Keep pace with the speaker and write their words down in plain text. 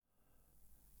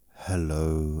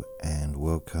Hello and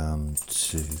welcome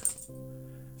to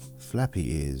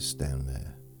Flappy Ears down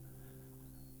there.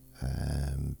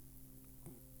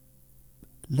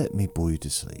 Let me bore you to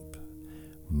sleep.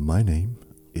 My name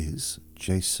is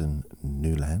Jason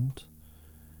Newland.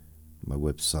 My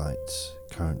website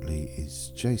currently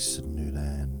is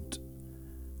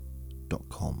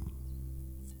jasonnewland.com.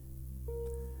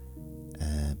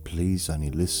 Please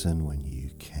only listen when you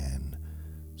can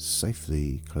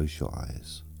safely close your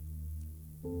eyes.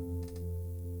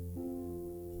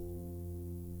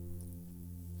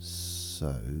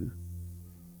 So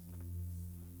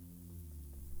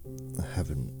I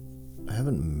haven't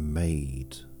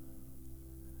made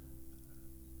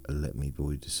a Let Me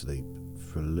Bore You to Sleep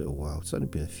for a little while. It's only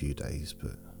been a few days,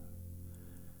 but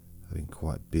I've been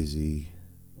quite busy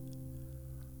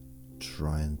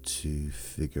trying to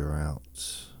figure out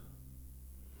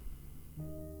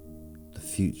the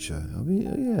future.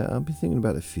 I'll be thinking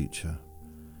about the future.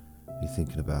 I'll be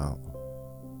thinking about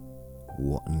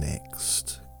what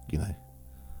next,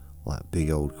 like big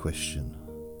old question.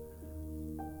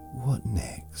 What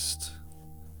next?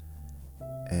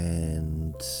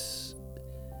 And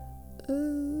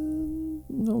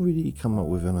not really come up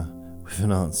with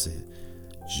an answer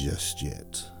just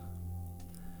yet.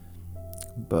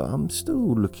 But I'm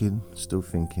still looking, still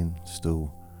thinking,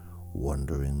 still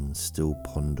wondering, still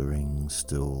pondering,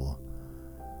 still,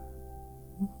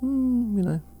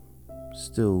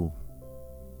 still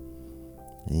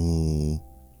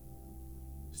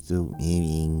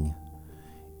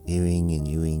earring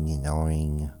and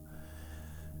ahhing.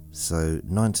 So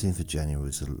 19th of January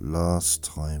was the last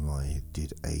time I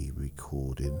did a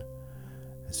recording.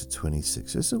 It's the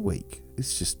 26th. It's a week.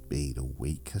 It's just been a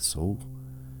week, that's all.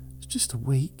 It's just a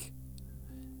week.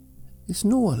 It's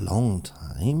not a long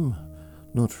time.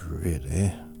 Not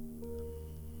really.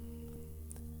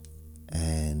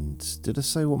 And did I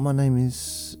say what my name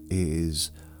is? It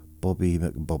is Bobby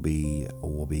McBobby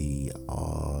Wobby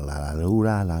la la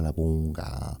la la la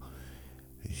bonga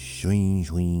swing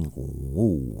swing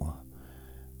woo.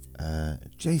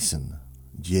 Jason,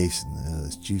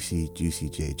 it's juicy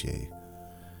JJ.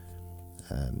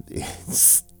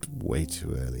 It's way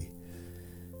too early.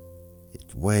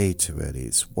 It's way too early.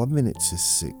 It's 1 minute to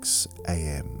 6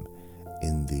 a.m.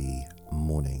 in the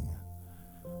morning,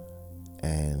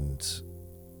 and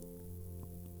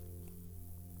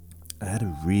I had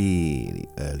a really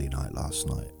early night last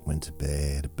night. Went to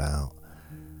bed about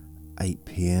 8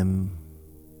 p.m.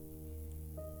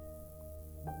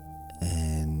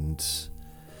 and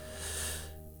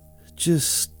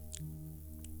just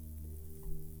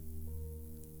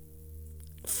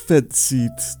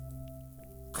fancied.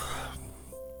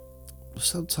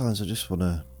 Sometimes I just want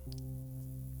to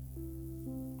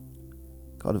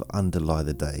kind of underlie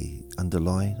the day.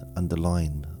 Underlie.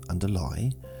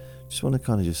 Just want to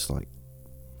kind of just like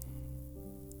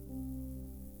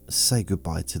say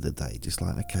goodbye to the day. Just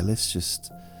like, okay, let's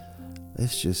just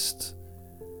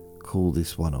call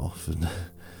this one off and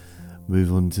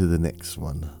move on to the next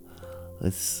one.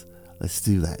 Let's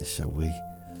do that, shall we?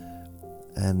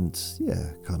 And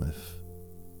yeah, kind of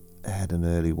had an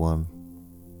early one,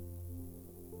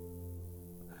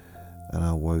 and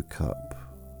I woke up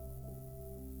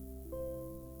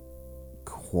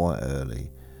quite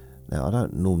early. Now, I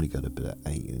don't normally go to bed at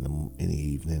 8 in the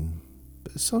evening,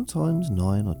 but sometimes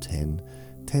 9 or 10.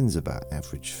 10's about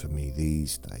average for me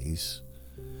these days.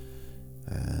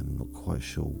 I'm not quite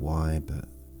sure why, but it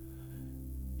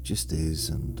just is.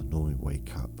 And I normally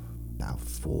wake up about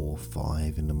 4 or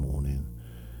 5 in the morning.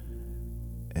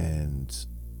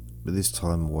 But this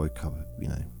time I woke up,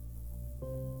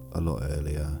 a lot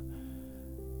earlier.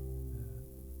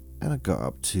 And I got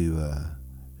up to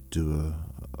do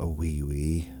a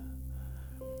wee.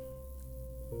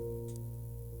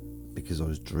 Because I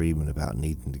was dreaming about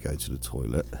needing to go to the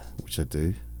toilet, which I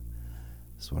do.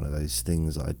 It's one of those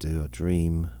things I do. I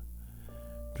dream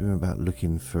about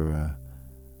looking for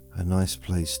a nice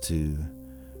place to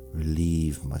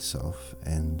relieve myself,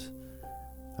 and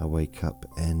I wake up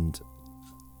and,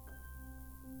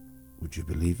 would you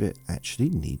believe it, actually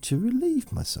need to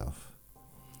relieve myself.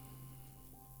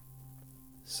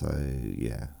 So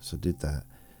I did that.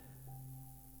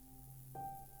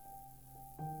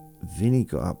 Vinny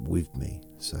got up with me,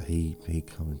 so he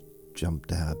kind of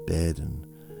jumped out of bed, and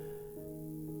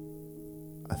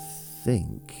I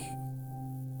think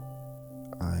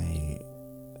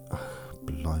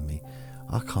blimey,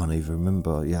 I can't even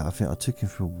remember. Yeah, I think I took him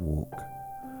for a walk.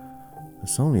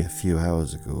 It's only a few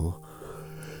hours ago,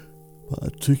 but I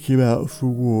took him out for a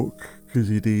walk because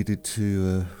he needed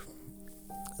to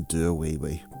do a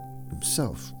wee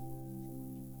himself.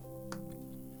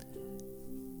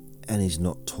 and he's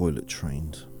not toilet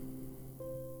trained.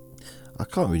 I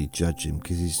can't really judge him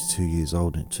because he's 2 years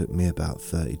old and it took me about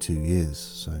 32 years,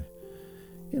 so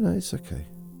it's okay.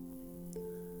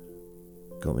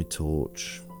 Got me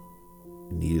torch.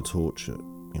 Need a torch at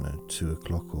 2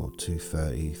 o'clock or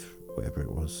 2:30, whatever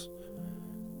it was,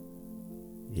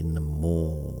 in the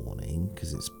morning,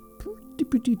 because it's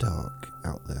pretty dark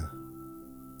out there.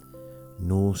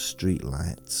 No street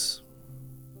lights.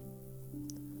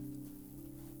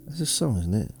 That's a song,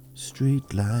 isn't it?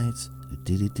 Street lights,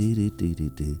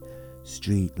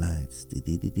 street lights,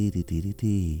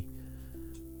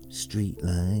 street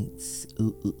lights,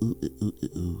 ooh ooh ooh ooh ooh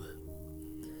ooh.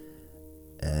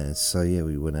 And so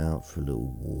we went out for a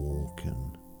little walk,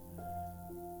 and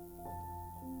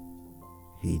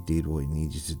he did what he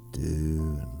needed to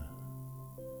do, and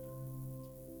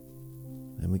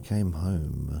then we came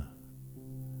home.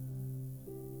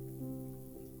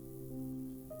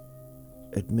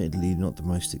 Admittedly, not the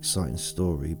most exciting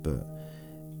story, but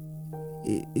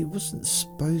it wasn't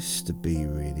supposed to be,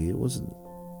 really. It wasn't.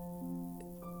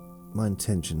 My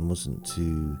intention wasn't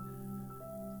to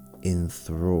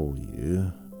enthrall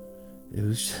you. It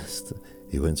was just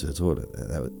he went to the toilet.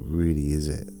 That really is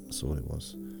it. That's all it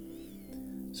was.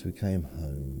 So we came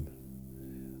home.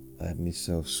 I had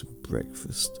myself some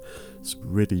breakfast, some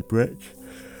ready break.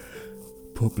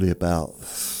 Probably about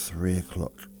 3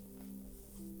 o'clock.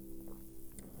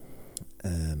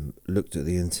 Looked at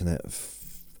the internet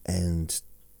and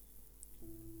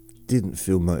didn't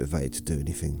feel motivated to do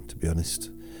anything, to be honest.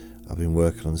 I've been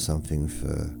working on something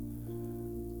for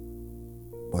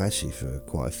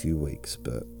quite a few weeks,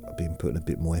 but I've been putting a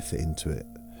bit more effort into it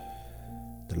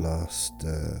the last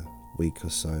week or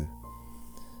so.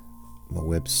 My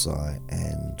website,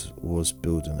 and was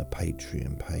building a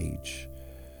Patreon page,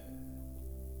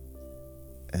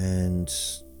 and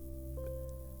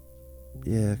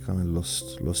I kind of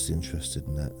lost interest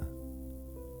in that.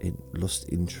 Lost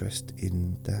interest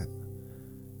in that.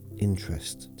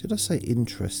 Interest. Did I say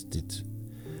interested?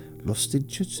 Lost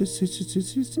interest. It's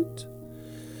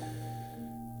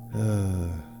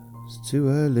too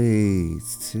early.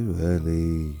 It's too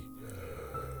early.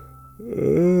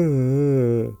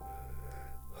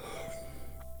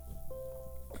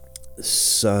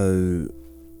 So,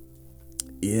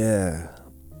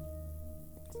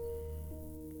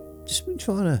 just been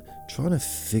trying to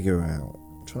figure out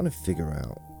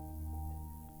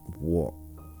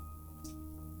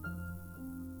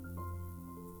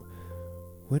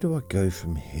where do I go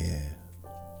from here?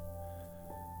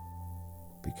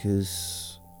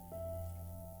 Because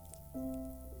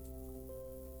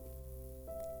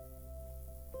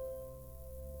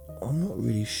I'm not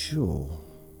really sure.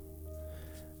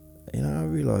 I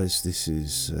realise this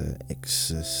is an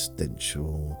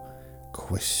existential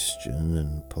question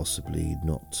and possibly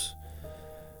not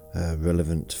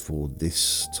relevant for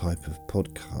this type of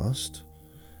podcast,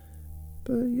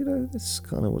 but that's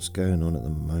kind of what's going on at the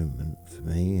moment for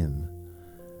me, and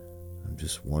I'm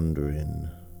just wondering,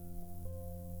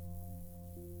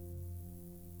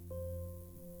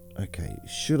 okay,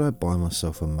 should I buy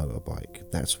myself a motorbike?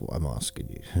 That's what I'm asking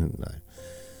you. No.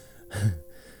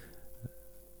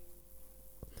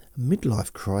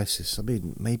 Midlife crisis. I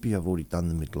mean, maybe I've already done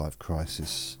the midlife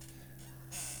crisis.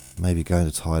 Maybe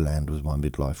going to Thailand was my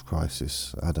midlife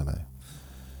crisis. I don't know.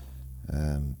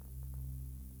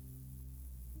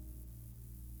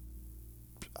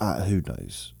 Who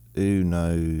knows?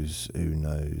 Who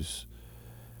knows?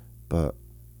 But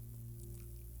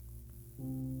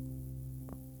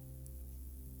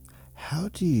how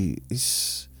do you...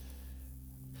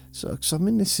 So I'm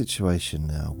in this situation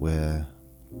now where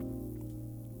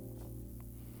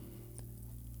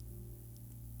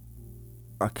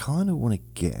I kind of want to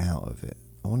get out of it.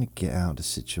 I want to get out of the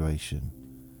situation.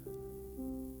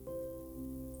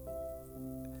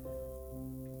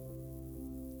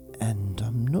 And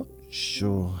I'm not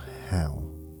sure how.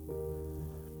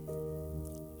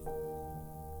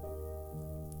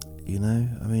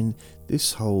 I mean,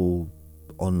 this whole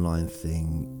online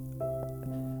thing,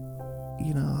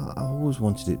 I always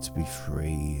wanted it to be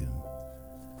free, and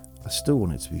I still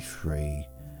want it to be free.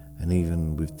 And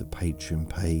even with the Patreon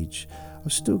page, I'm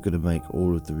still going to make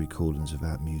all of the recordings of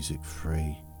our music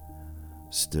free.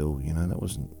 Still, that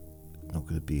wasn't not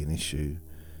going to be an issue.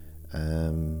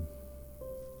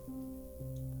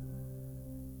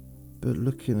 But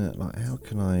looking at how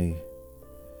can I?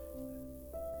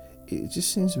 It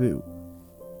just seems a bit.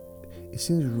 It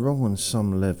seems wrong on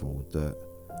some level that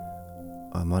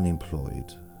I'm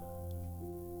unemployed.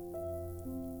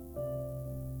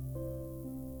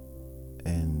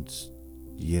 And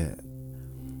yet,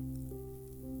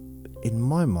 in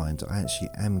my mind, I actually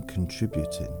am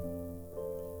contributing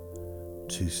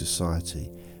to society.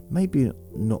 Maybe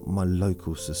not my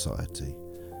local society,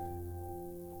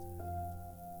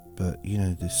 but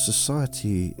the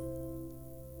society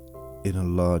in a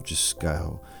larger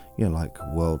scale, like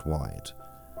worldwide,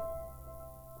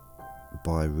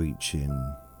 by reaching,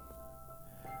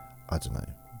 I don't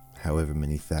know, however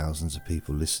many thousands of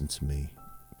people listen to me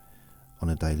on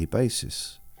a daily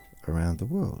basis around the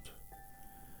world.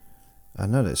 I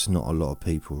know that's not a lot of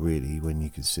people really when you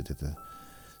consider the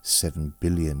 7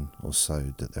 billion or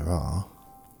so that there are,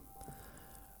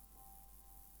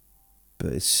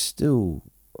 but it's still,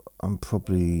 I'm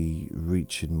probably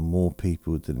reaching more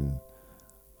people than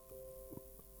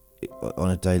on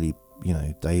a daily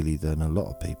than a lot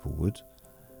of people would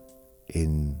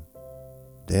in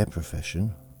their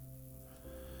profession.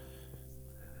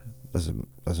 Doesn't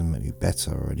make me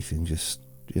better or anything, just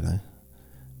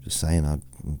saying I'm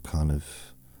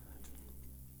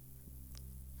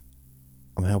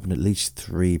helping at least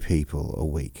 3 people a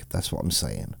week. That's what I'm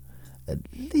saying. At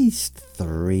least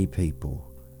 3 people.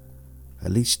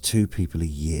 At least 2 people a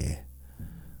year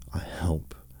I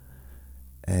help.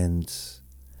 And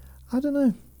I don't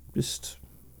know, just,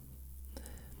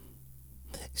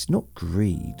 it's not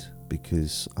greed,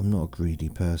 because I'm not a greedy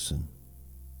person.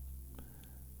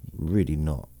 Really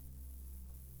not.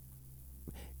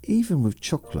 Even with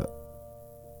chocolate.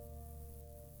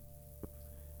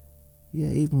 Yeah,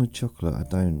 even with chocolate, I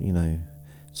don't,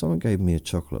 someone gave me a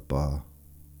chocolate bar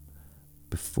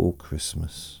before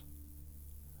Christmas,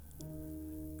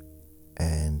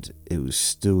 and it was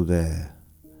still there.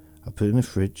 I put it in the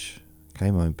fridge,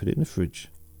 came home, put it in the fridge,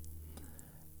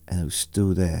 and it was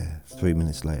still there 3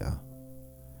 minutes later.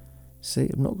 See,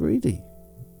 I'm not greedy.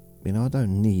 I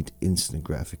don't need instant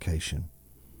gratification.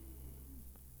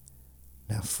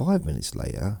 Now, 5 minutes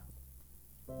later,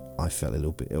 I felt a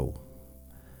little bit ill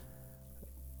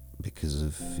because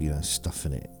of,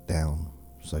 stuffing it down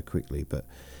so quickly. But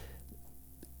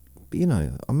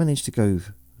I managed to go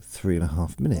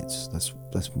 3.5 minutes. That's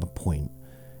my point,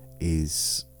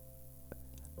 is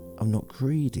I'm not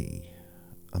greedy.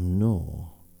 I'm not.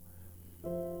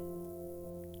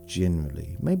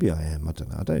 Generally. Maybe I am, I don't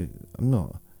know. I'm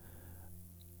not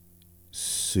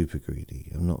super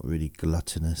greedy. I'm not really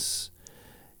gluttonous.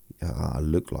 I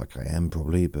look like I am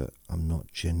probably, but I'm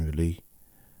not generally.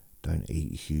 Don't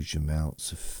eat huge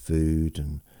amounts of food,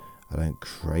 and I don't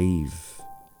crave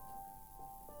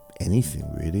anything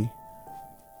really.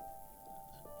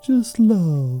 Just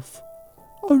love.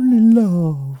 Only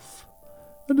love.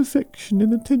 And affection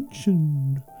and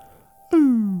attention.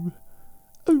 Oh.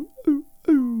 Oh, oh,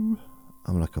 oh.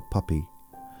 I'm like a puppy.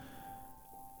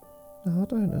 No, I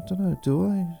don't know. Do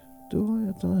I? I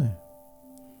don't know.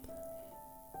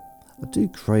 I do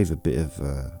crave a bit of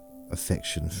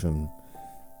affection from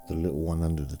the little one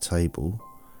under the table,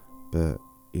 but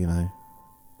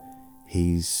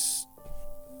he's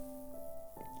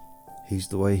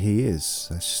the way he is.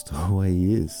 That's just the way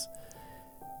he is.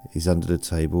 He's under the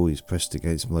table, he's pressed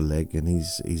against my leg, and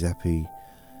he's happy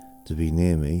to be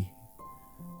near me,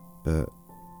 but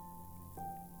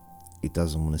he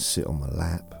doesn't want to sit on my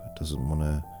lap. Doesn't want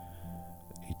to.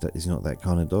 He's not that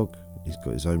kind of dog. He's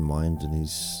got his own mind, and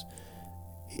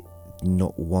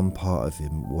not one part of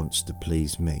him wants to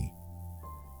please me.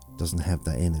 Doesn't have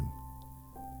that in him.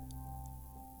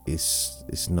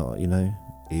 It's not,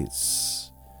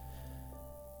 it's,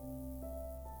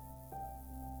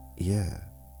 yeah.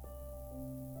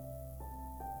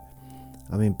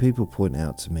 I mean, people point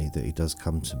out to me that he does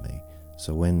come to me.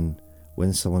 So when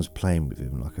someone's playing with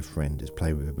him, like a friend is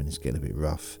playing with him and it's getting a bit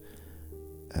rough,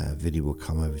 Vinny will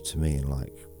come over to me and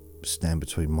stand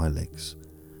between my legs,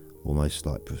 almost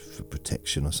like for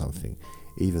protection or something,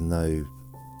 even though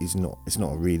it's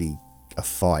not really a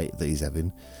fight that he's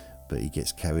having, but he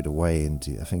gets carried away, and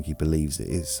I think he believes it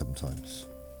is sometimes.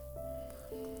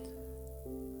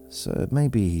 So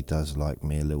maybe he does like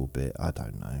me a little bit, I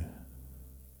don't know.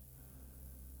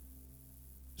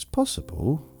 It's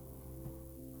possible.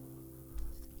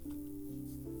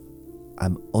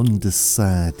 I'm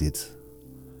undecided.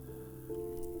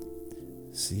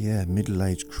 So yeah,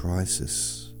 middle-age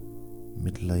crisis.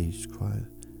 Is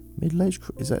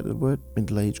that the word?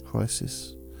 Middle-age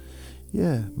crisis?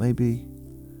 Yeah, maybe.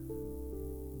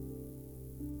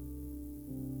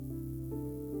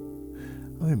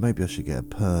 I mean, maybe I should get a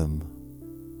perm,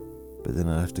 but then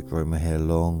I'd have to grow my hair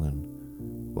long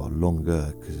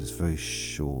longer, because it's very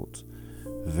short.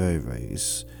 Very, I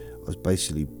was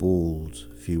basically bald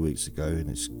a few weeks ago, and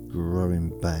it's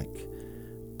growing back,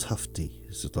 tufty.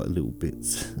 It's just like little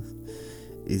bits.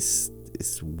 It's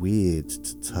weird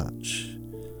to touch.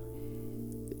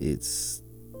 it's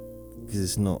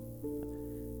because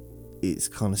it's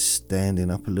kind of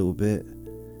standing up a little bit.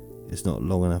 It's not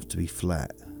long enough to be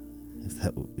flat,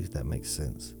 if that makes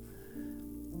sense.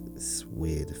 It's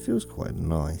weird. It feels quite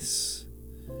nice,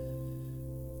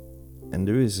 and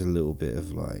there is a little bit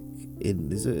of like,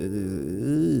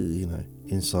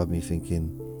 inside me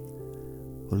thinking,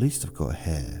 well, at least I've got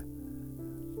hair.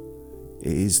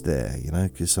 It is there,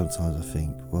 because sometimes I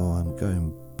think, well, I'm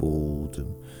going bald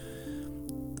and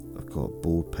I've got a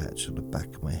bald patch on the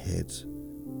back of my head,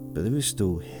 but there is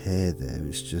still hair there.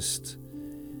 It's just,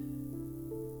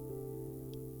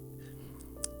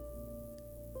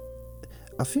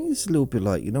 I think it's a little bit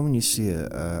like, when you see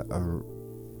a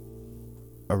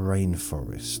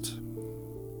rainforest,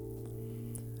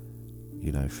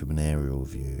 from an aerial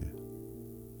view.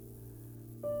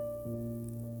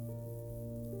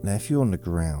 Now, if you're on the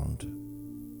ground,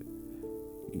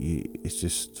 it's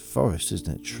just forest,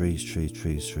 isn't it?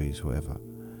 Trees, whatever.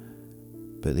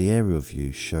 But the aerial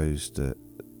view shows that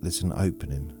there's an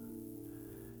opening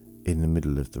in the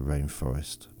middle of the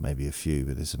rainforest. Maybe a few,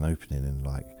 but there's an opening, and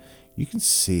you can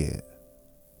see it.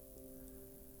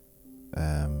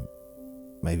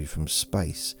 Maybe from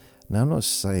space. Now, I'm not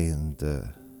saying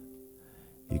that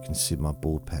you can see my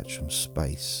bald patch from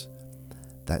space.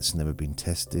 That's never been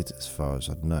tested as far as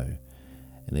I know.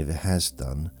 And if it has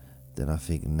done, then I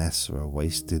think NASA are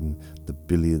wasting the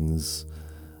billions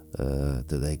that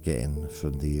they're getting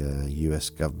from the US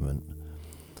government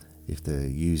if they're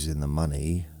using the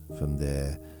money from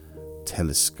their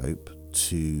telescope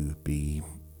to be,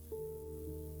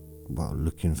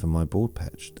 looking for my bald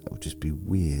patch. That would just be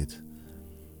weird.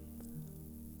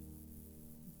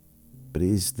 But it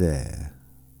is there.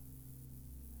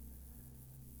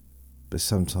 But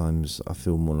sometimes I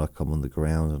feel more like I'm on the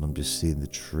ground and I'm just seeing the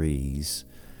trees.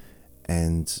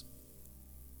 And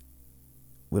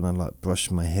when I brush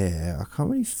my hair, I can't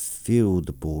really feel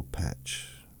the bald patch.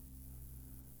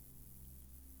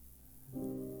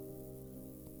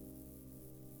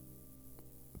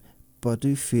 But I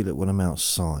do feel it when I'm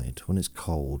outside, when it's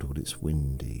cold, when it's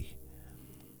windy.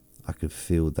 I could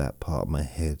feel that part of my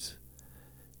head.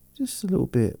 Just a little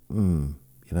bit,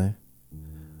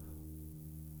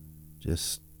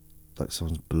 just like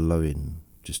someone's blowing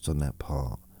just on that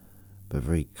part, but a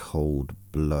very cold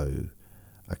blow.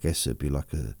 I guess it'd be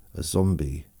like a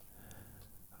zombie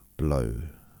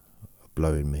blowing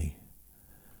me,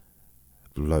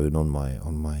 blowing on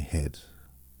my head.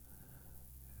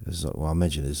 I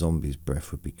imagine a zombie's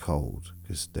breath would be cold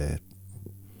because they're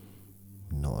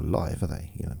not alive, are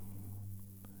they?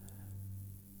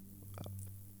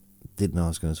 Didn't know I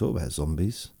was going to talk about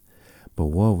zombies, but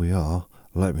while we are,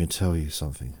 let me tell you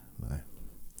something. No.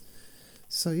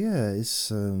 So yeah,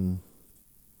 it's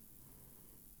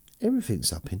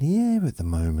everything's up in the air at the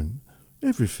moment.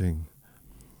 Everything.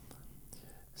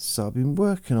 So I've been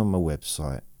working on my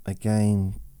website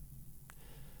again.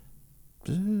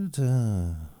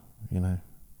 I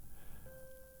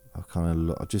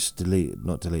just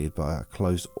I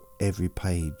closed every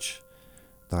page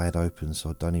that I had open,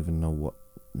 so I don't even know what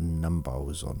number I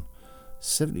was on.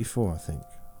 74, I think.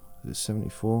 Is it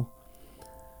 74?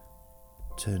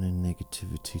 Turning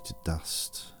negativity to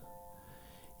dust.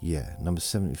 Yeah, number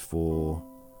 74.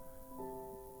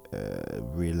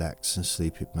 Relax and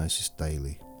sleep hypnosis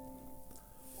daily.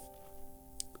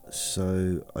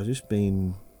 So I've just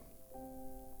been,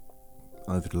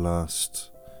 over the last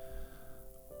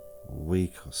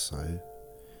week or so,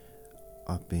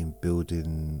 I've been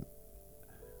building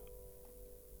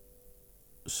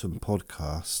some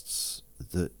podcasts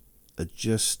that are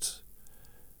just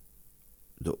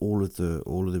that all of the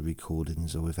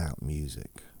recordings are without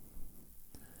music,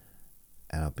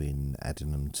 and I've been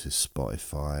adding them to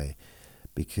Spotify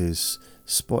because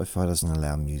Spotify doesn't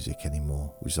allow music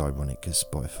anymore, which is ironic because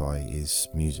Spotify is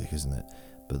music, isn't it?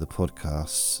 But the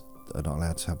podcasts are not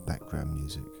allowed to have background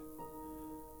music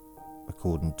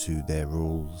according to their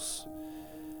rules,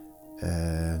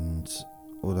 and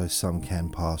although some can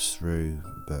pass through,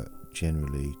 but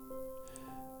generally,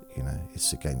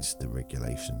 it's against the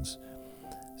regulations.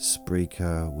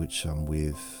 Spreaker, which I'm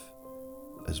with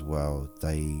as well,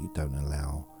 they don't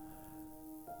allow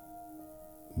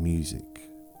music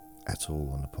at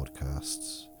all on the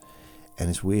podcasts. And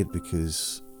it's weird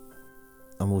because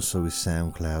I'm also with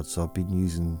SoundCloud, so I've been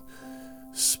using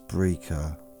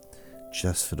Spreaker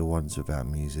just for the ones without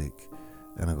music,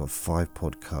 and I've got 5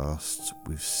 podcasts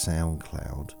with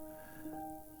SoundCloud,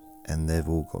 and they've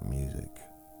all got music,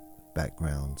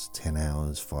 backgrounds, 10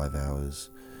 hours, 5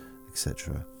 hours,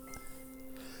 etc.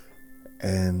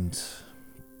 And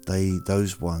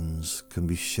those ones can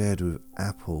be shared with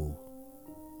Apple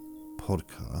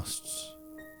podcasts,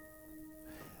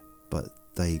 but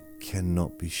they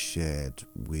cannot be shared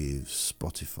with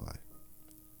Spotify.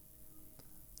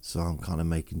 So I'm kind of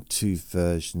making two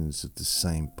versions of the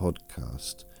same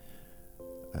podcast.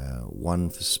 One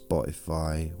for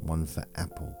Spotify, one for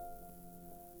Apple.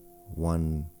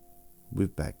 One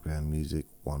with background music,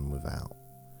 one without.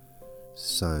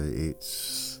 So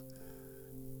it's...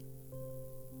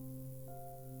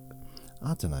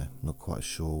 I don't know, not quite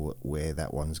sure where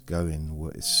that one's going,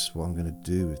 what I'm going to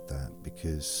do with that,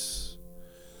 because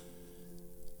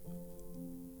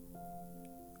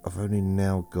I've only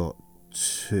now got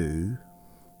two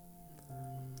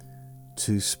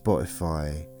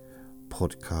Spotify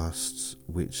podcasts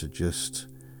which are just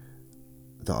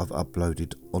that I've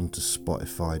uploaded onto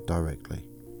Spotify directly,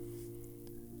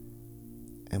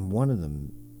 and one of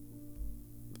them,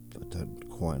 I don't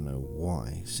quite know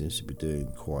why, seems to be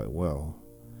doing quite well,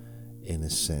 in a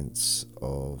sense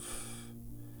of,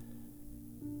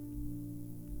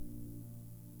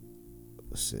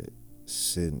 what's it,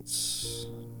 since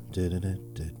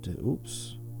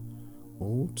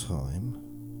all time,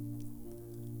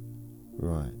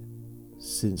 right,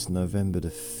 since November the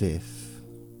 5th,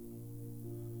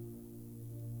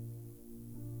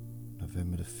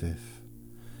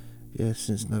 yeah,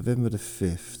 since November the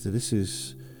 5th, so this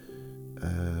is,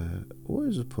 what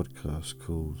is a podcast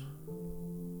called?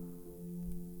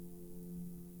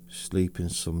 Sleep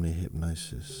Insomnia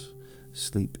Hypnosis.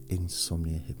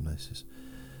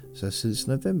 So since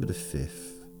November the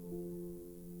 5th,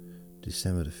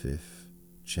 December the 5th,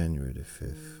 January the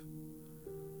 5th,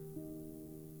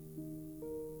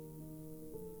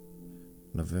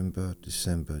 November,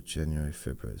 December, January,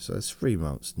 February. So it's 3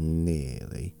 months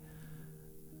nearly.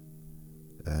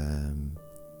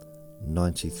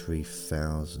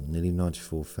 93,000, nearly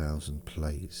 94,000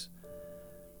 plays.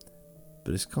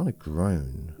 But it's kind of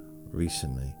grown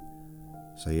recently.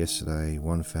 So yesterday,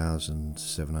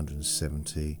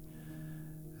 1,770.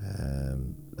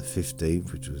 The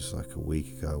 15th, which was like a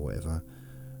week ago or whatever,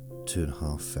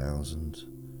 2,500.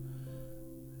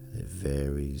 It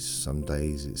varies. Some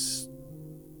days it's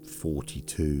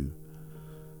 42,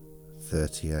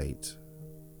 38.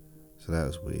 So that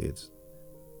was weird.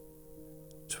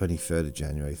 23rd of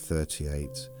January,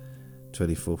 38.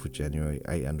 24th of January,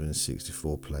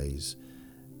 864 plays.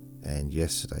 And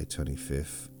yesterday,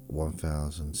 25th,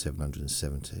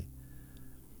 1,770.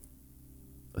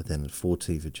 But then the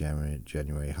 14th of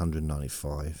January,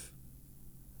 195.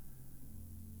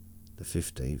 The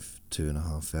 15th,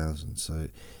 2,500. So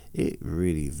it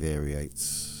really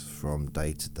varies from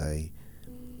day to day.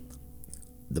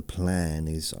 The plan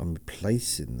is I'm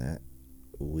replacing that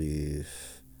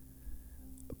with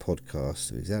a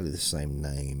podcast of exactly the same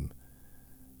name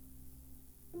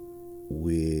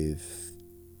with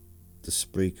the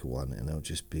Spreaker one, and it'll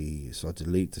just be, so I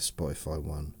delete the Spotify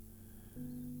one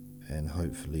and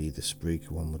hopefully the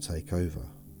Spreaker one will take over.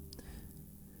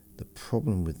 The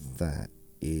problem with that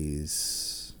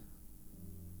is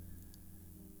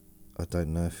I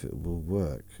don't know if it will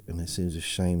work, and it seems a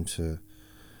shame to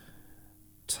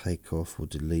take off or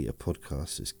delete a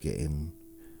podcast that's getting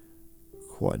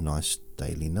quite nice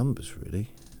daily numbers,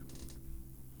 really.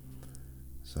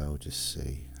 So I'll just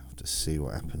see. I have to see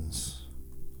what happens.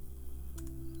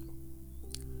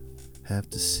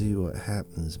 Have to see what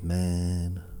happens,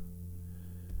 man.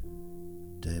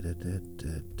 Da da da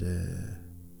da da.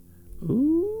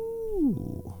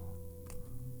 Ooh.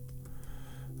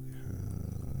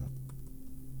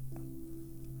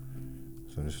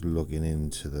 So I'm just logging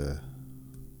into the.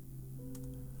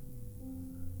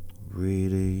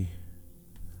 Really?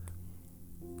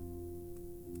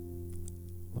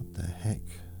 What the heck?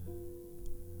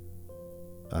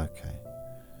 Okay.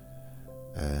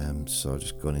 So I've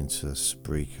just gone into a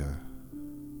Spreaker.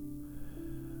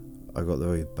 I got the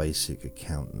very basic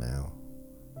account now,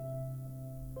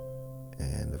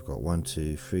 and I've got 1,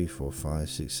 2, 3, 4, 5,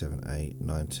 6, 7, 8,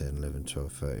 9, 10, 11,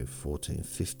 12, 13, 14,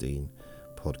 15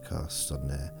 podcasts on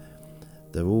there.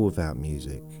 They're all without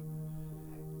music,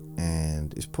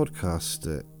 and it's podcasts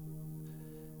that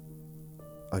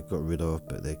I got rid of,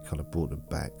 but they kind of brought them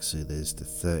back. So there's the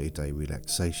 30-day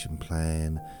relaxation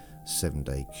plan,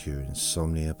 7-day cure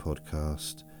insomnia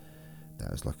podcast.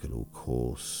 That was like a little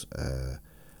course.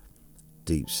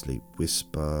 Deep sleep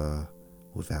whisper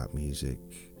without music,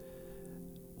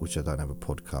 which I don't have a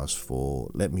podcast for.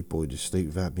 Let me bore you to sleep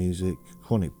without music.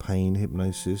 Chronic pain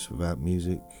hypnosis without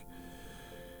music.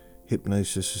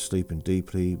 Hypnosis for sleeping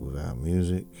deeply without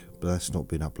music, but that's not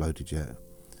been uploaded yet.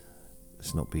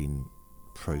 It's not been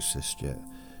processed yet.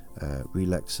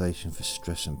 Relaxation for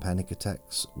stress and panic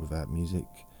attacks without music.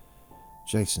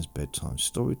 Jason's Bedtime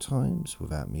Story Times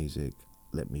without music.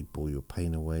 Let Me Bore Your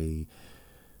Pain Away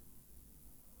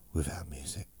without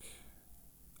music.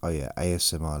 Oh yeah,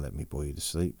 ASMR, Let Me Bore You to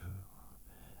Sleep.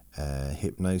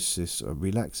 Hypnosis, or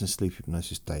Relax and Sleep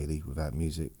Hypnosis Daily without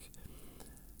music.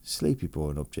 Sleepy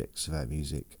Boring Objects without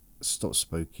music. Stop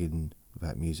Smoking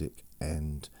without music.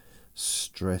 And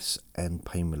Stress and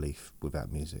Pain Relief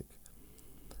without music.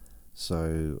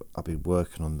 So I've been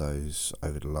working on those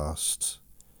over the last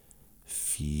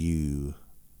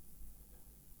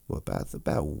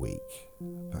about a week.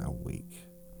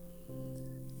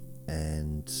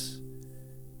 And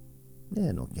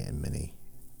yeah, not getting many.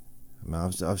 I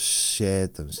mean, I've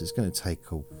shared them, so it's going to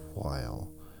take a while.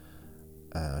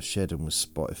 I shared them with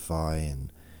Spotify,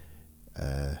 and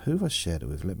who have I shared it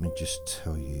with? Let me just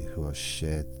tell you who I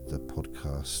shared the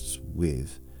podcasts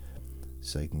with,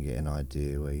 so you can get an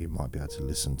idea where you might be able to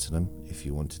listen to them if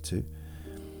you wanted to.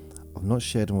 I've not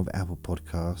shared them with Apple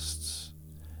Podcasts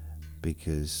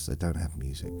because they don't have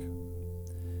music,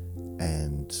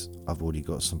 and I've already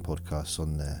got some podcasts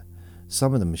on there.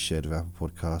 Some of them are shared with Apple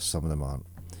Podcasts, some of them aren't.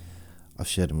 I've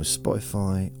shared them with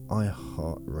Spotify,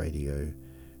 iHeartRadio,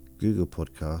 Google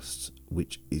Podcasts,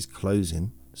 which is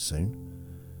closing soon.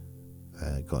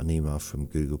 Got an email from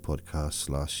Google Podcasts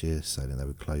last year saying they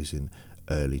were closing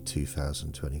early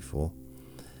 2024.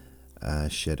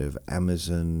 Shared of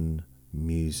Amazon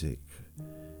Music,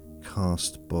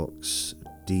 Castbox,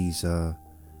 Deezer,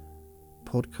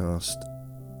 Podcast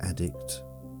Addict,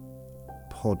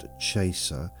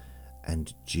 Podchaser,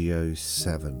 and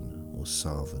Geo7 or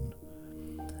Sarvan.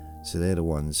 So they're the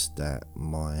ones that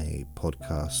my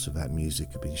podcasts about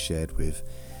music have been shared with,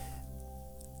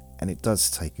 and it does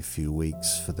take a few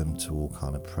weeks for them to all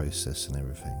kind of process and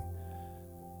everything.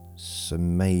 So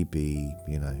maybe,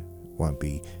 won't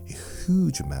be a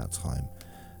huge amount of time,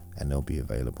 and they'll be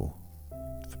available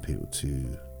for people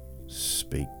to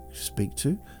speak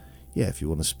to. Yeah, if you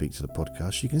want to speak to the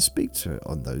podcast, you can speak to it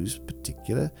on those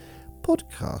particular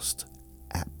podcast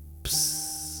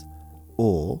apps,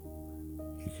 or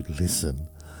you could listen.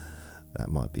 That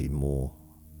might be more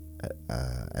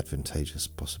advantageous,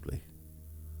 possibly.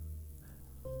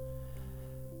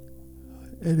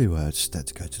 Anyway, I just had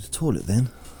to go to the toilet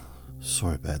then.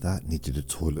 Sorry about that. Needed a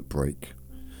toilet break.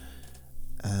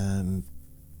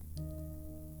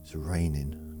 It's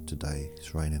raining today.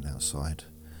 It's raining outside.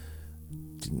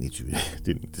 Didn't need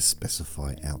to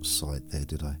specify outside there,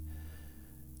 did I?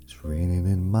 It's raining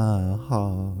in my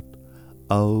heart.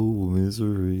 Oh,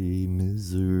 misery,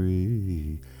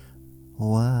 misery.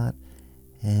 What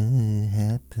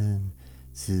happened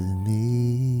to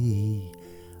me?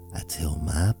 I tell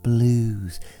my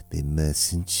blues they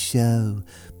mustn't show,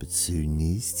 but soon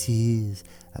these tears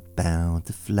are bound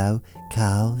to flow,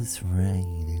 'cause it's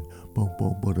raining, boom,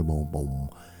 boom, boom, boom, boom,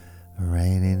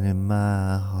 raining in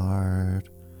my heart.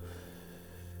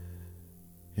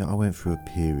 I went through a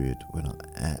period when I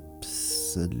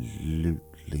absolutely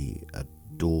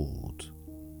adored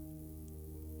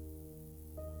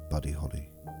Buddy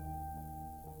Holly.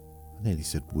 I nearly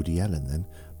said Woody Allen then.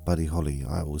 Buddy Holly.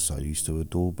 I also used to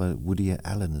adore Woody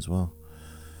Allen as well.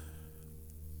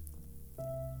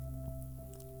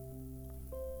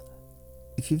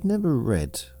 If you've never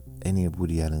read any of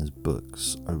Woody Allen's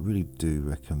books, I really do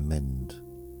recommend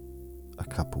a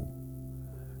couple.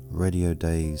 Radio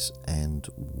Days and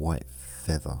White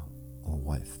Feather, or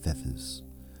White Feathers.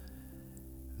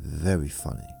 Very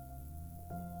funny.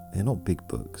 They're not big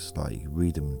books, like you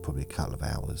read them in probably a couple of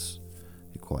hours.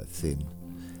 They're quite thin,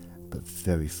 but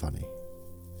very funny.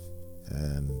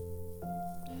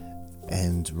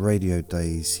 And Radio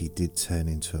Days he did turn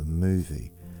into a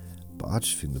movie, but I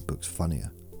just think the book's funnier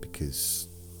because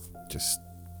just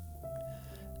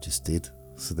did.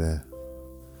 So there.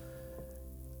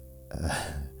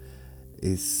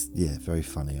 It's very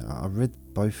funny. I read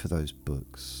both of those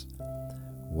books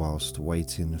whilst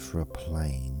waiting for a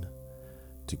plane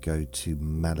to go to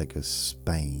Malaga,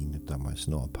 Spain. No, it's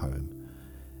not a poem.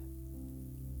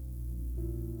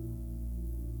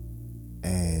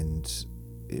 And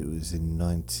it was in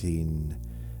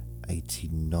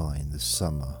 1989, the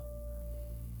summer.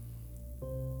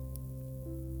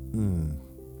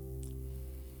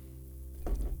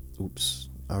 Oops.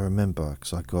 I remember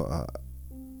because I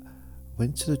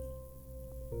went to the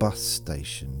bus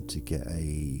station to get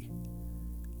a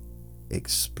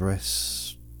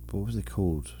express. What was it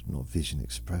called? Not Vision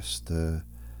Express. The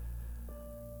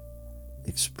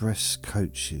express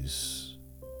coaches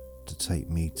to take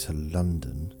me to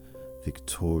London,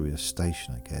 Victoria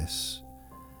Station, I guess.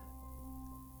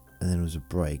 And then there was a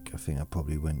break. I think I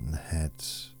probably went and had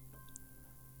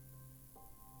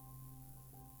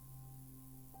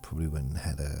probably went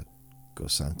and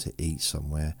got something to eat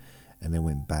somewhere, and then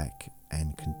went back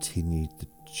and continued the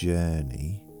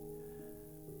journey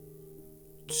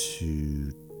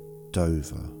to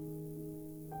Dover.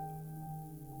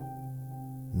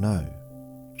 No,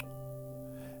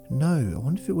 I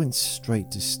wonder if it went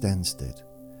straight to Stansted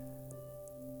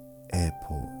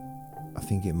Airport. I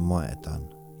think it might have done.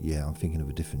 Yeah, I'm thinking of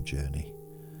a different journey.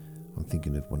 I'm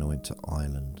thinking of when I went to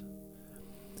Ireland.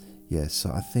 Yeah,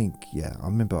 so I think, I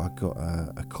remember I got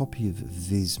a copy of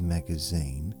Viz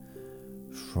magazine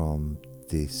from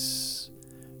this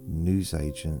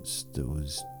newsagent's that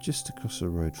was just across the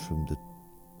road from the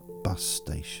bus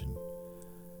station.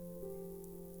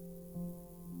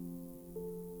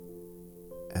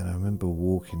 And I remember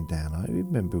walking down, I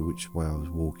remember which way I was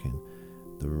walking,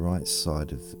 the right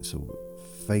side of, so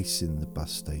facing the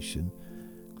bus station,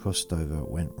 crossed over,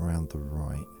 went around the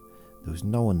right. There was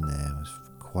no one there. It was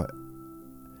quite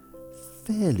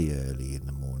fairly early in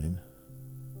the morning.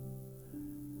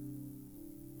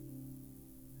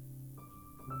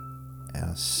 And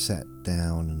I sat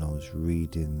down and I was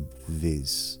reading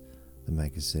Viz, the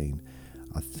magazine.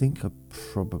 I think I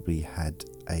probably had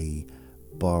a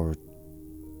bar of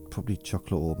probably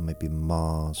chocolate or maybe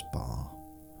Mars bar,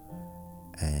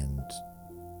 and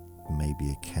maybe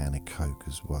a can of Coke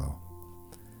as well.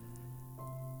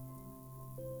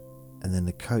 And then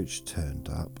the coach turned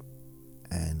up,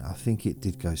 and I think it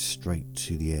did go straight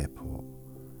to the airport.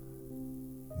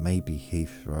 Maybe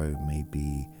Heathrow,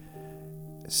 maybe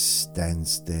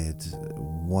Stansted,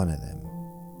 one of them.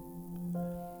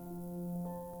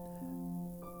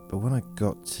 But when I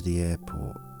got to the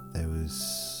airport, there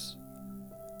was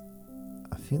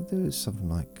something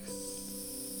like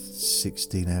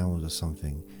 16 hours or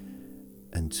something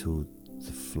until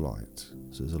the flight.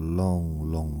 So it was a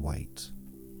long wait.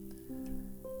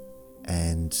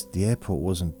 And the airport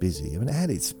wasn't busy. I mean, it had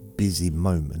its busy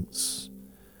moments,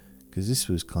 because this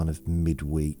was kind of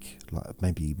midweek, like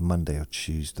maybe Monday or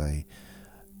Tuesday.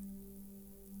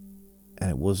 And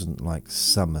it wasn't like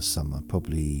summer,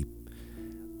 probably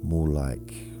more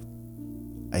like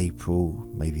April,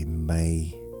 maybe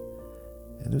May.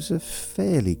 And it was a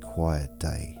fairly quiet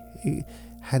day. It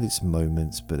had its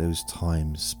moments, but there was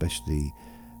times, especially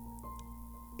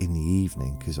in the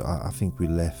evening, because I think the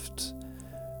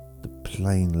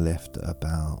plane left at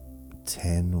about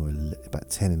 10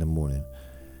 in the morning.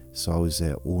 So I was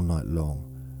there all night long.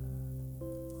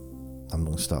 I'm not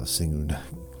going to start singing a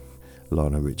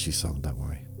Lionel Richie song, don't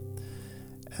worry.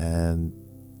 And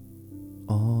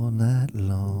all night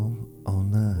long, all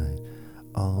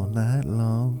night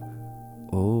long.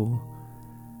 Oh,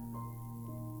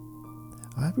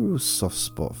 I have a real soft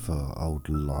spot for old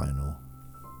Lionel.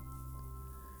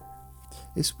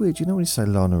 It's weird, you know, when you say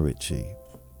Lionel Richie,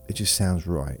 it just sounds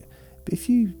right. But if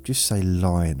you just say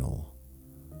Lionel,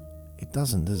 it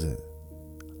doesn't, does it?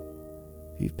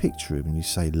 If you picture him and you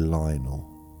say Lionel,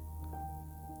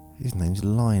 his name's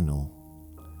Lionel.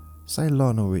 Say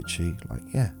Lionel Richie, like,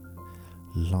 yeah,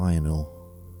 Lionel.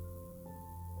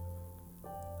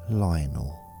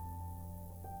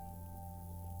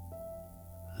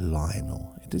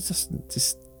 It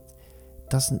just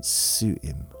doesn't suit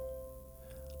him.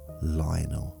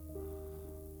 Lionel.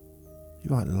 You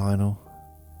right, Lionel?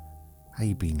 How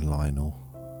you been, Lionel?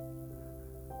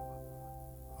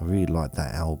 I really like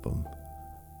that album.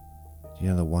 You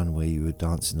know the one where you were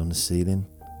dancing on the ceiling?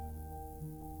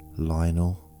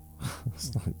 Lionel?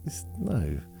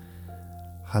 No.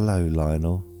 Hello,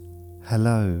 Lionel.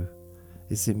 Hello.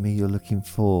 Is it me you're looking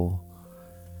for?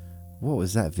 What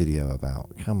was that video about?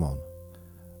 Come on.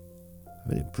 I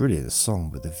mean, a brilliant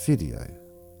song, but the video,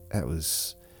 it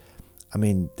was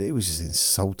just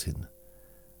insulting.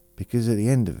 Because at the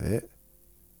end of it,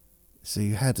 so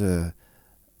you had you're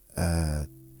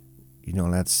not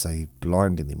allowed to say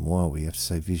blind anymore, are we? You have to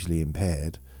say visually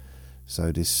impaired.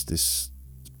 So this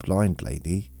blind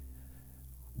lady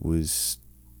was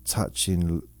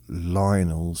touching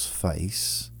Lionel's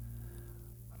face,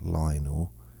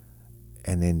 Lionel,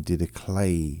 and then did a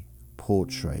clay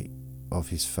portrait of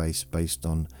his face based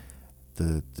on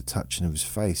the touching of his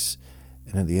face.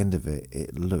 And at the end of it,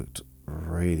 it looked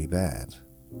really bad.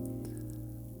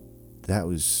 That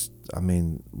was,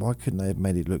 why couldn't they have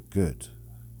made it look good?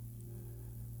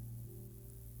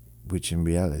 Which in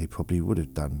reality probably would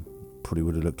have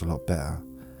looked a lot better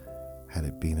had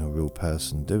it been a real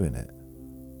person doing it.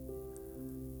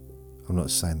 I'm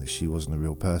not saying that she wasn't a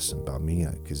real person, but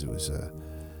because it was a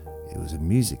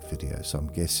music video, so I'm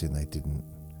guessing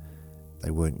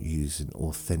they weren't using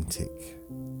authentic,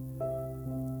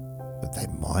 but they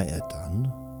might have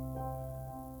done.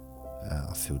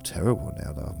 I feel terrible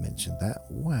now that I've mentioned that.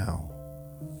 Wow.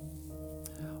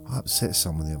 I upset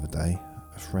someone the other day.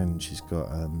 A friend, she's got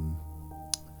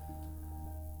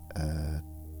a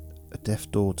deaf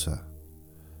daughter,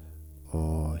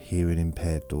 or hearing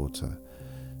impaired daughter.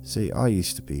 See, I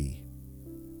used to be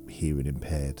hearing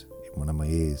impaired in one of my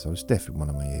ears. I was deaf in one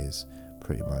of my ears,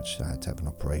 pretty much. I had to have an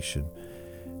operation.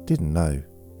 Didn't know.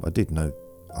 I did know.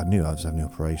 I knew I was having an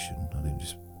operation. I didn't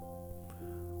just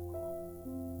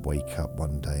wake up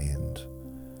one day and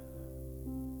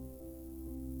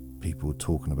people were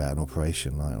talking about an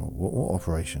operation. Like, what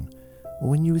operation?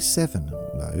 Well, when you were 7.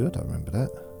 No, I don't remember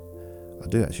that. I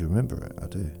do actually remember it. I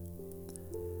do.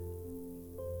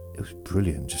 It was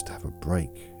brilliant just to have a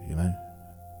break, you know.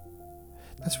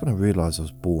 That's when I realised I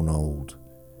was born old.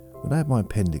 When I had my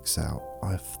appendix out,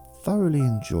 I thoroughly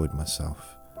enjoyed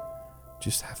myself.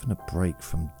 Just having a break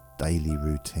from daily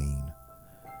routine.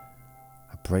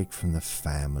 A break from the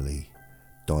family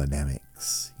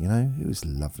dynamics, you know. It was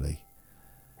lovely.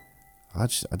 I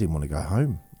didn't want to go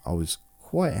home. I was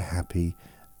quite happy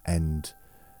and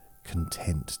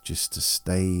content just to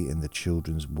stay in the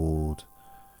children's ward.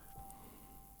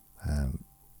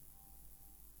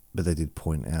 But they did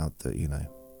point out that, you know,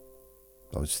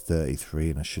 I was 33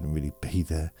 and I shouldn't really be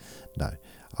there. No,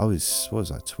 I was, what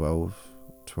was I, 12,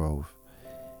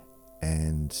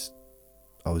 and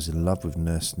I was in love with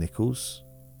Nurse Nichols,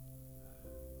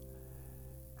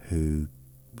 who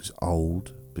was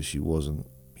old, but she wasn't,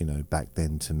 you know, back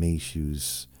then to me she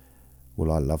was,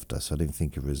 well, I loved her, so I didn't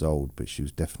think of her as old, but she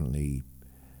was definitely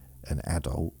an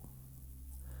adult.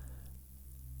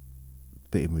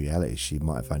 But in reality, she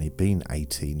might have only been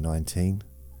 18, 19.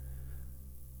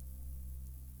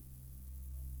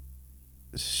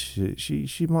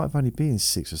 She might have only been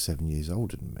 6 or 7 years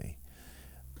older than me.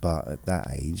 But at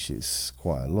that age, it's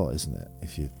quite a lot, isn't it?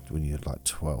 When you're like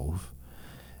 12.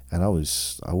 And I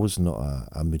was not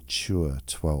a mature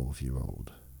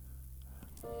 12-year-old.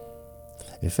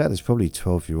 In fact, there's probably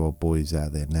 12-year-old boys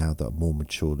out there now that are more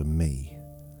mature than me.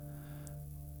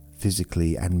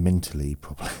 Physically and mentally,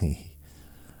 probably.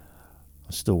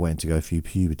 I'm still waiting to go through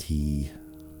puberty.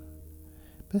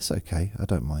 But it's okay, I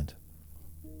don't mind.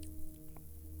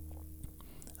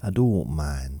 I don't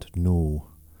mind, no.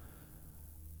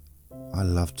 I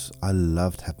loved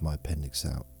having my appendix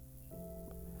out.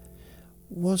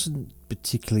 Wasn't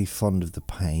particularly fond of the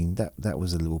pain. That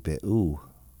was a little bit, ooh.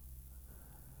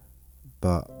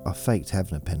 But I faked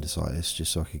having appendicitis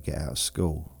just so I could get out of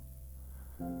school.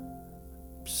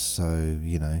 So,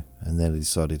 you know, and then I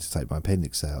decided to take my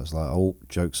appendix out. I was like, oh,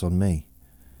 joke's on me.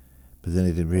 But then I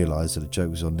didn't realise that the joke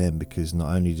was on them, because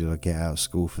not only did I get out of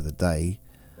school for the day,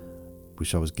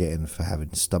 which I was getting for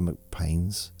having stomach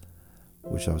pains,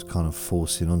 which I was kind of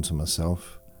forcing onto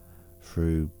myself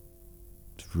through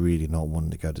really not wanting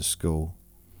to go to school.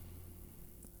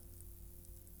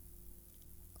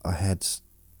 I had,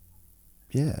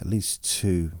 at least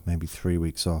 2, maybe 3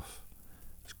 weeks off.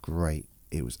 It was great.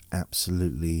 It was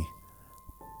absolutely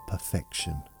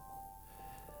perfection.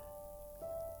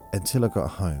 Until I got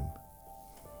home.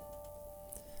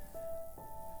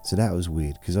 So that was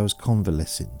weird, because I was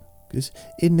convalescing. Because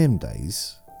in them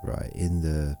days, right,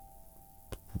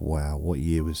 what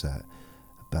year was that?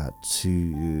 About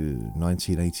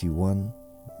 1981,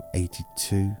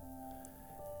 82.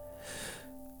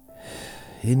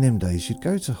 In them days, you'd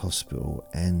go to hospital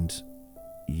and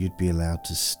you'd be allowed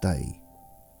to stay.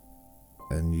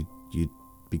 And you'd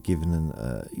be given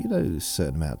a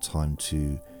certain amount of time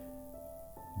to,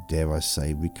 dare I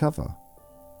say, recover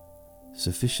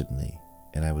sufficiently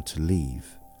and able to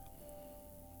leave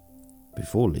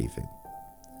before leaving.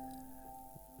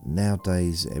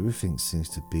 Nowadays, everything seems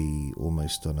to be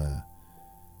almost on a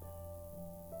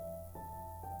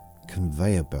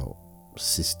conveyor belt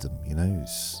system, you know.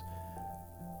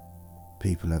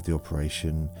 People have the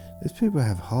operation. There's people who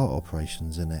have heart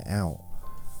operations and they're out.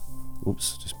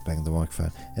 Oops, just banged the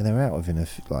microphone. And they're out within a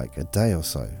day or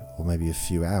so, or maybe a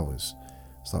few hours.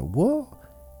 It's like, what?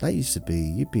 That used to be,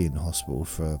 you'd be in hospital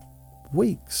for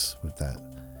weeks with that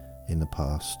in the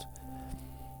past.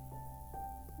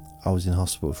 I was in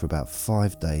hospital for about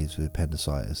 5 days with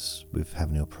appendicitis, with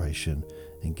having the operation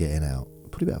and getting out.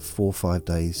 Probably about 4 or 5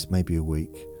 days, maybe a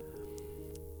week.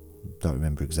 Don't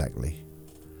remember exactly.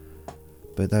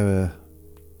 But they were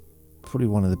probably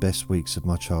one of the best weeks of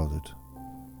my childhood.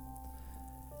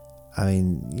 I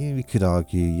mean, we could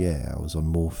argue, I was on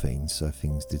morphine, so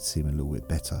things did seem a little bit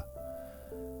better.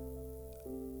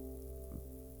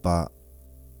 But,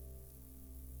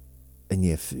 and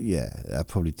that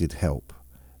probably did help.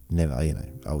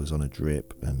 I was on a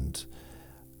drip and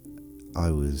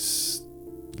I was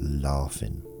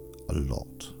laughing a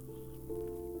lot.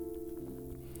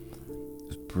 It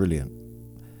was brilliant.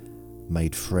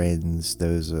 made friends.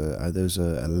 There was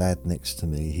a lad next to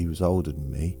me. He was older than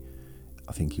me.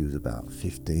 I think he was about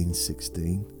 15,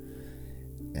 16.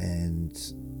 And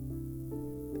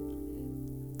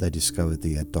they discovered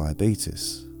he had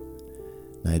diabetes.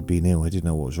 Now, he'd been ill. I didn't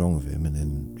know what was wrong with him. And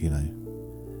then,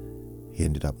 he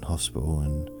ended up in hospital.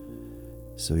 And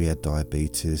so he had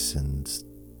diabetes, and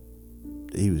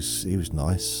he was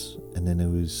nice. And then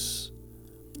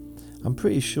I'm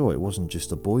pretty sure it wasn't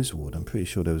just a boys' ward. I'm pretty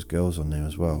sure there was girls on there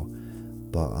as well.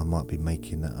 But I might be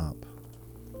making that up.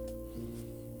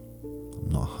 I'm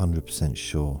not 100%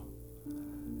 sure.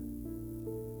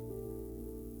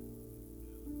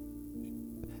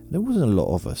 There wasn't a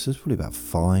lot of us. There's probably about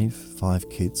five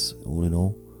kids all in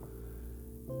all.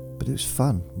 But it was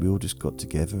fun. We all just got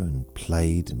together and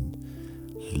played and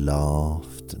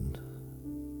laughed, and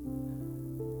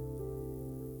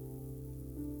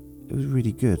it was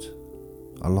really good.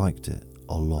 I liked it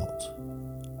a lot.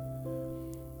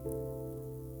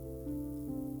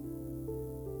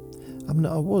 I mean,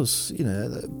 I was,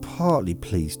 partly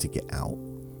pleased to get out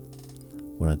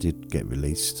when I did get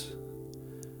released.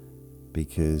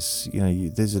 Because,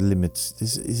 there's a limit.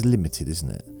 It's limited, isn't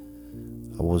it?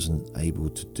 I wasn't able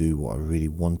to do what I really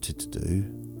wanted to do.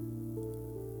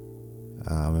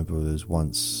 I remember there was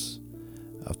once,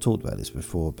 I've talked about this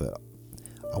before, but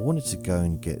I wanted to go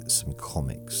and get some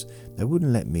comics. They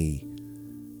wouldn't let me,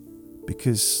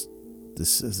 because the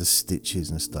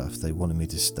stitches and stuff, they wanted me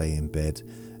to stay in bed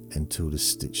until the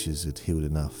stitches had healed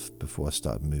enough before I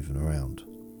started moving around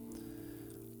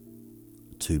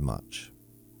too much.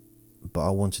 But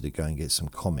I wanted to go and get some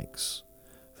comics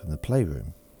from the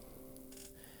playroom,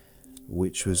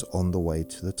 which was on the way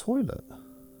to the toilet.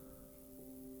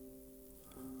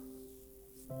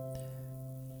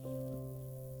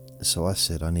 So I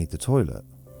said, I need the toilet.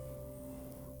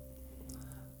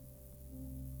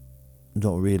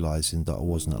 Not realising that I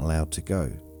wasn't allowed to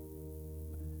go.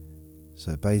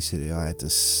 So basically I had to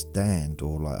stand,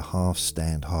 or like half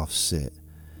stand, half sit,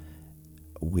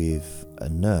 with a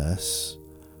nurse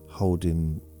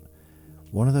holding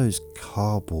one of those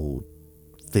cardboard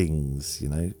things,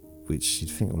 which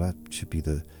you'd think, well, that should be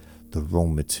the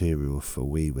wrong material for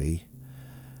wee-wee.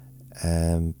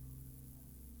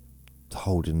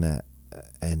 Holding that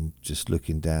and just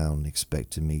looking down,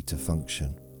 expecting me to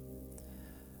function.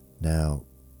 Now,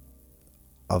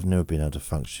 I've never been able to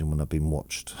function when I've been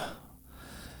watched.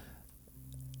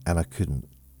 And I couldn't.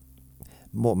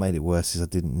 What made it worse is I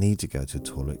didn't need to go to the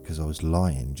toilet because I was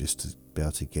lying just to be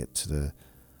able to get to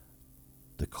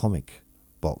the comic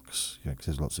box, because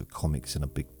there's lots of comics in a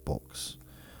big box.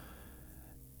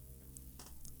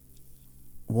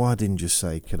 Why didn't you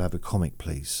say, could I have a comic,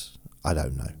 please? I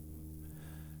don't know.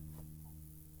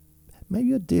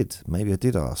 Maybe I did. Maybe I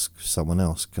did ask someone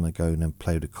else, can I go and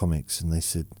play with the comics? And they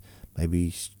said,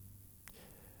 maybe,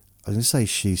 I was going to say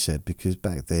she said, because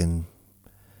back then,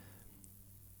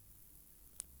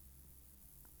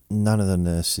 none of the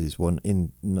nurses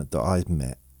that I've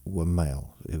met were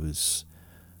male. It was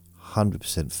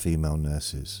 100% female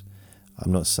nurses.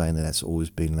 I'm not saying that that's always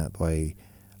been that way,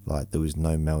 like there was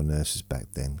no male nurses back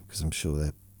then, because I'm sure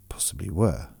there possibly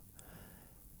were.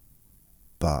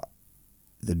 But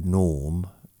the norm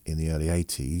in the early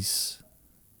 80s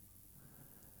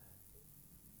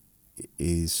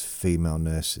is female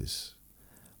nurses.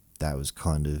 That was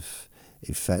kind of,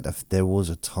 in fact, if there was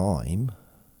a time,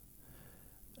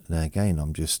 now again,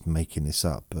 I'm just making this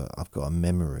up, but I've got a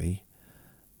memory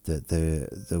that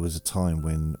there was a time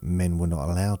when men were not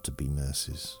allowed to be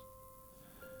nurses.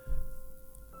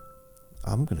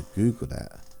 I'm going to Google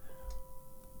that.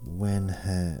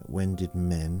 When did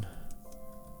men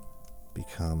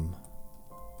become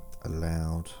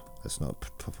allowed? That's not a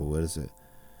proper word, is it?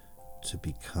 To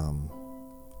become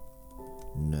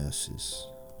nurses.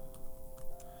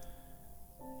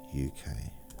 UK.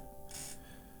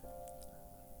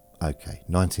 Okay,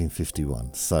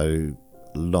 1951. So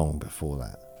long before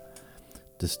that.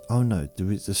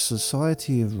 The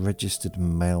Society of Registered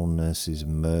Male Nurses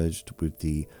merged with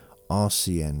the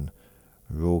RCN,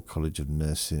 Royal College of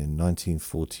Nursing, in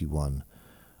 1941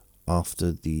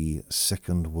 after the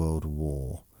Second World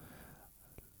War.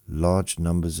 Large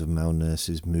numbers of male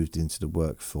nurses moved into the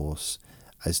workforce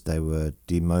as they were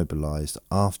demobilised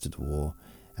after the war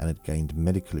and had gained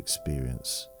medical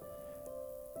experience.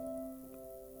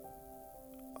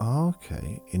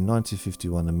 Okay, in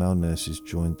 1951 the male nurses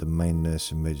joined the main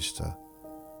nursing register.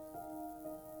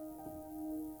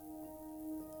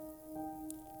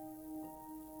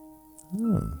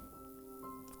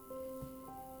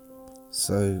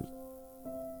 So,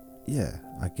 yeah,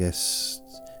 I guess,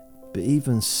 but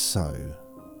even so,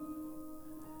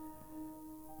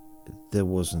 there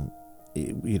wasn't,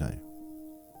 you know,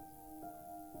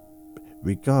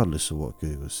 regardless of what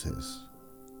Google says,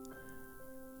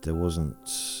 there wasn't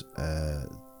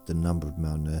the number of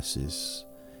male nurses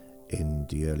in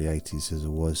the early 80s as it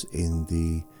was in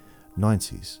the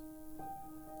 90s.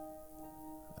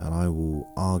 And I will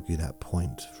argue that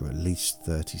point for at least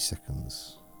 30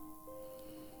 seconds.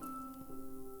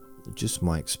 Just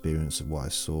my experience of what I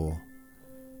saw.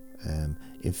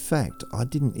 In fact, I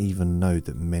didn't even know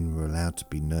that men were allowed to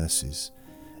be nurses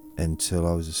until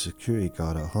I was a security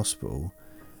guard at a hospital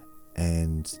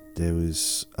and there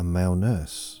was a male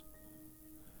nurse,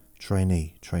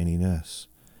 trainee nurse,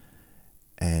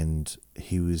 and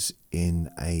he was in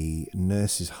a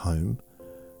nurse's home,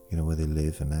 you know, where they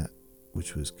live and that,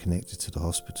 which was connected to the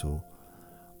hospital.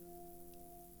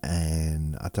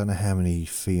 And I don't know how many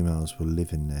females were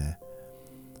living there,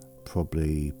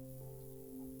 probably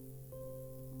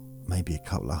maybe a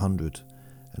couple of hundred,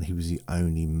 and he was the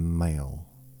only male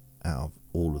out of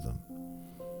all of them.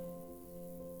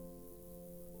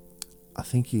 I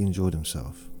think he enjoyed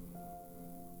himself.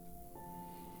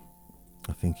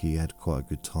 I think he had quite a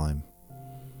good time.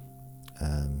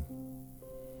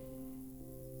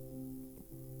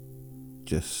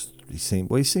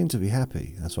 He seemed to be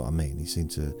happy. That's what I mean. He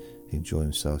seemed to enjoy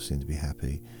himself, seemed to be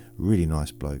happy. Really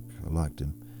nice bloke. I liked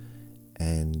him.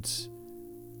 And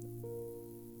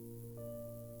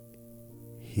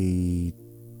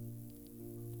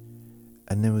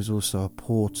there was also a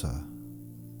porter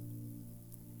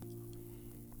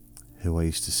who I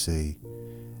used to see,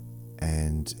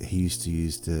 and he used to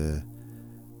use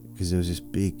because there was this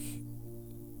big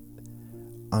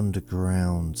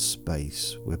underground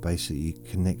space where basically you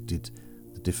connected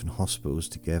the different hospitals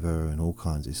together and all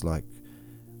kinds. It's like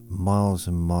miles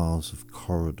and miles of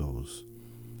corridors,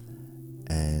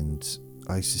 and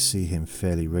I used to see him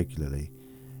fairly regularly.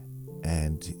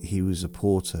 And he was a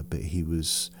porter, but he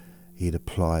had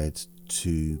applied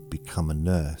to become a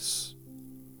nurse,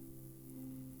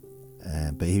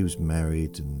 but he was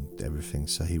married and everything,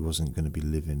 so he wasn't going to be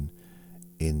living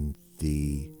in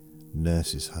the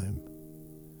nurse's home.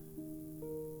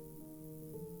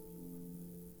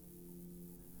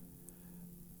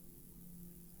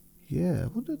 Yeah,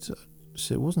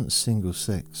 so it wasn't single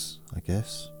sex, I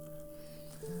guess,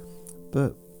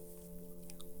 but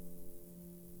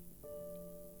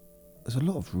there's a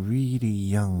lot of really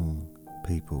young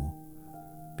people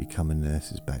becoming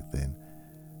nurses back then.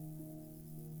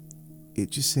 It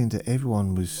just seemed that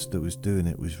everyone that was doing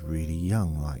it was really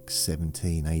young, like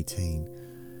 17, 18.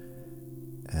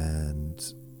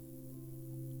 And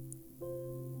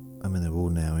I mean, they're all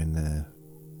now in their,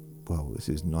 well, this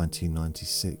is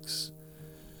 1996.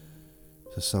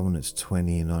 So someone that's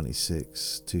 20 in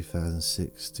 96,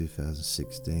 2006,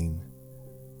 2016,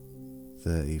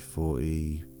 30,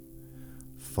 40,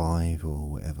 5 or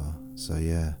whatever. So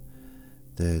yeah,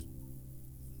 I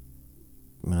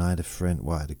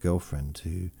had a girlfriend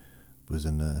who was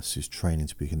a nurse, who's training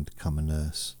to become a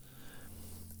nurse,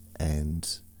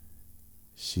 and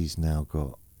she's now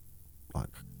got like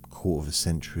a quarter of a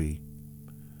century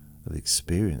of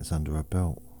experience under her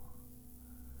belt.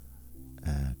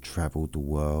 Travelled the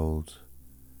world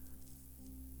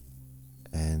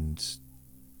and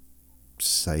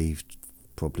saved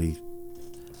probably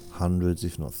hundreds,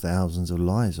 if not thousands, of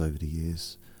lives over the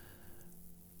years.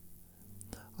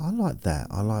 I like that.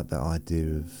 I like that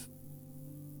idea of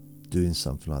doing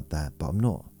something like that, but I'm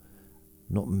not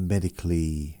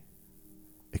medically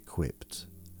equipped.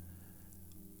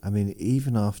 I mean,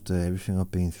 even after everything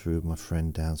I've been through with my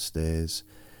friend downstairs,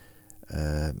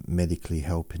 medically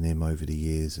helping him over the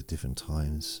years at different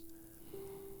times,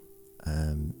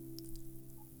 I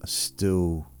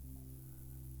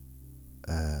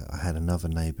had another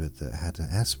neighbour that had an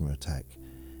asthma attack,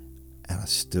 and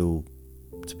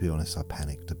to be honest, I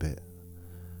panicked a bit.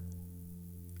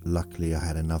 Luckily, I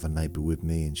had another neighbour with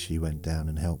me, and she went down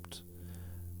and helped.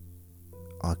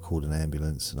 I called an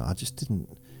ambulance, and I just didn't.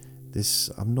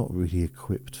 I'm not really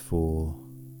equipped for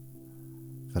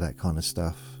that kind of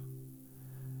stuff.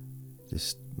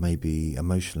 Just maybe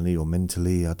emotionally or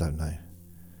mentally, I don't know.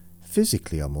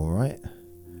 Physically, I'm all right.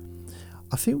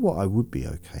 I think what I would be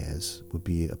okay as would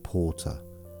be a porter,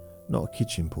 not a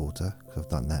kitchen porter, because I've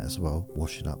done that as well,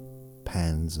 washing up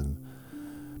pans and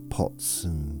pots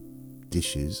and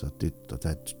dishes. I've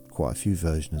had quite a few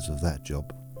versions of that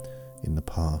job in the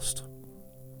past.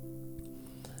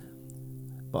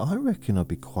 But I reckon I'd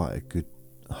be quite a good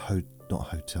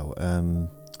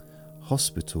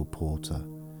hospital porter,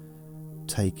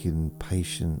 taking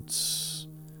patients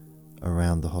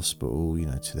around the hospital,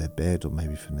 to their bed, or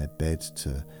maybe from their bed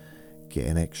to get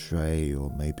an x-ray,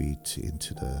 or maybe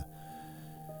into the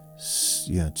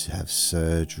to have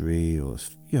surgery or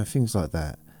things like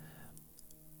that,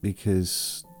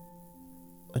 because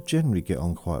I generally get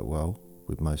on quite well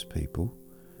with most people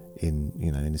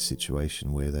in a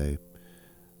situation where they've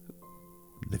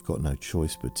got no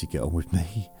choice but to get on with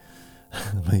me.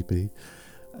 Maybe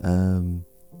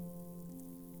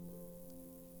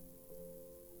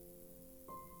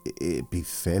it'd be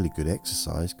fairly good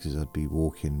exercise, because I'd be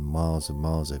walking miles and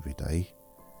miles every day.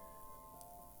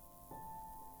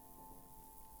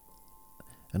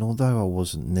 And although I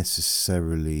wasn't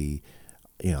necessarily,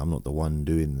 I'm not the one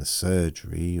doing the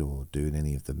surgery or doing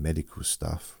any of the medical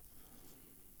stuff,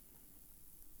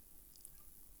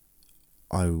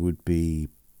 I would be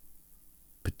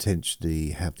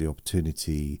potentially have the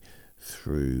opportunity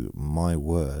through my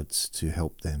words to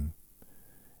help them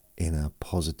in a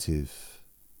positive,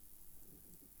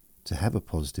 to have a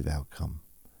positive outcome,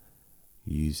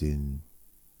 using,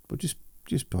 well, just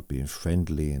by being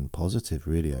friendly and positive,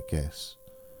 really, I guess,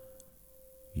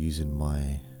 using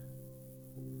my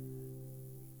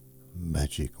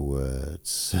magic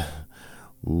words.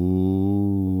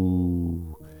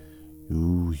 Ooh,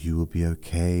 you will be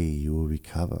okay, you will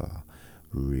recover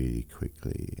really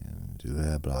quickly, and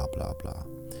blah blah blah.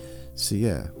 So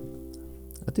yeah,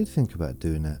 I did think about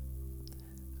doing that.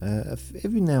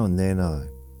 Every now and then I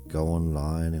go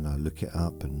online and I look it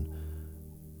up and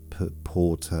put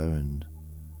porter, and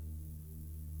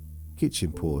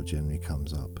kitchen porter generally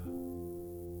comes up.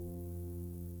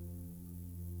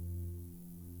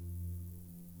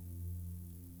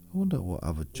 I wonder what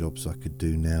other jobs I could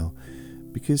do now,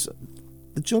 because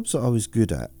the jobs that I was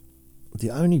good at, the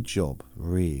only job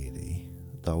really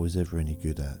that I was ever any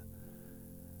good at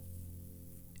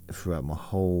throughout my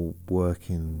whole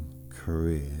working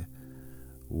career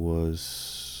was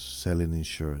selling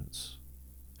insurance.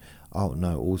 Oh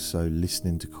no, also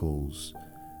listening to calls,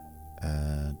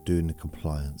 doing the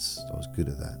compliance. I was good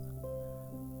at that,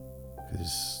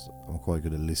 because I'm quite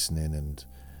good at listening and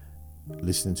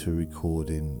listening to a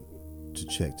recording to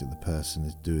check that the person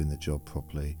is doing the job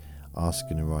properly,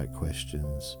 asking the right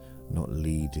questions, not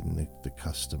leading the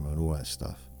customer and all that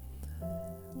stuff.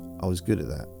 I was good at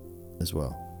that as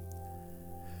well.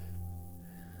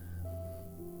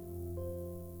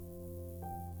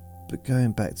 But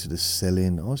going back to the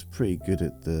selling, I was pretty good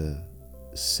at the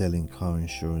selling car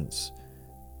insurance,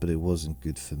 but it wasn't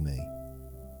good for me.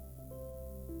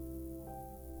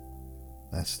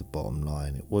 That's the bottom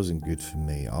line. It wasn't good for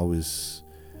me.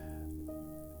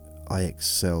 I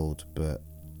excelled, but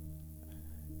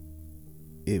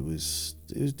it was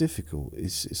difficult.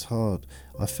 It's hard.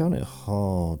 I found it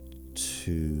hard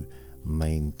to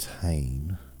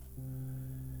maintain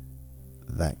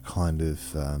that kind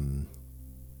of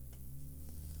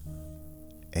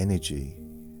energy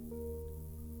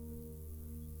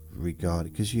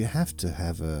regarding, because you have to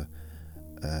have a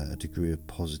degree of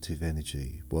positive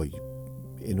energy. Well,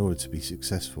 in order to be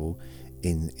successful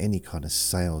in any kind of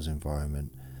sales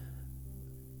environment,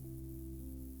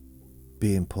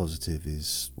 being positive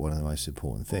is one of the most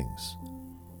important things.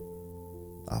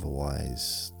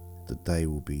 Otherwise, the day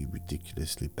will be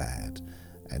ridiculously bad,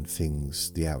 and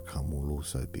the outcome will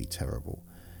also be terrible.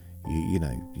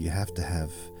 You have to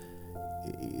have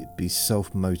it be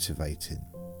self-motivating,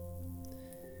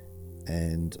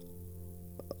 and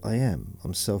I'm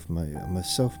a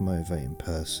self-motivating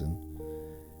person,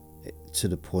 to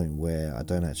the point where I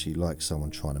don't actually like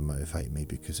someone trying to motivate me,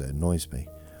 because it annoys me,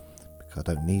 because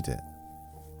I don't need it.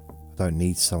 I don't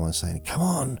need someone saying, "Come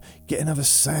on, get another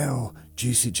sale,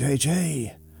 Juicy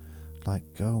JJ."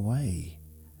 Like, go away.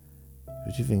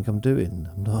 What do you think I'm doing?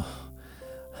 I'm not.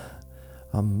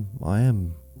 I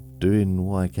am doing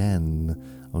what I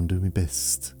can. I'm doing my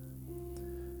best.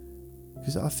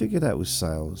 Because I figured out with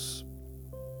sales,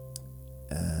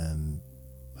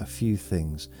 a few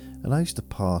things, and I used to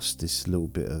pass this little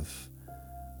bit of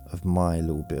my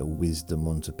little bit of wisdom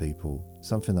onto people.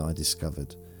 Something that I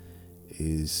discovered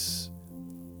is,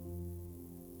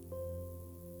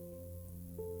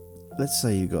 let's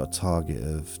say you got a target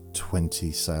of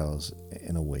 20 sales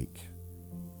in a week,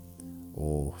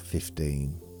 or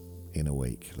 15 in a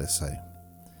week, let's say.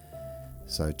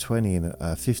 So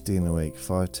 15 in a week,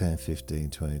 5, 10, 15,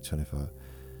 20, 25.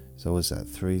 So what's that?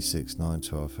 3, 6, 9,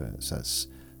 12. So that's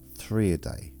 3 a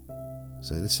day.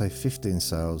 So let's say 15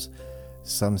 sales.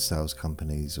 Some sales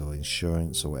companies or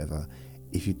insurance or whatever,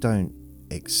 if you don't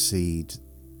exceed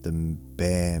the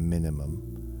bare minimum,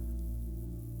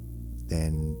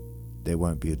 then there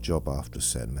won't be a job after a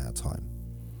certain amount of time.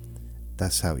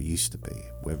 That's how it used to be.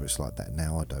 Whether it's like that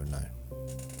now, I don't know.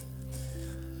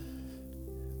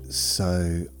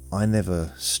 So I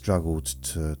never struggled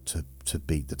to to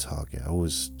beat the target. I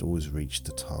always reached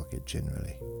the target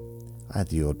generally. I had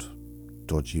the odd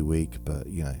dodgy week, but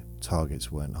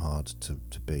targets weren't hard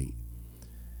to beat.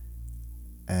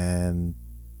 And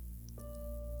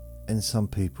some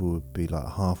people would be like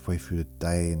halfway through the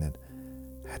day and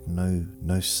had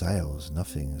no sales,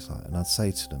 nothing. It's like, and I'd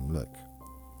say to them, look,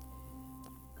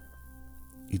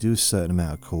 you do a certain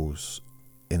amount of calls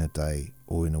in a day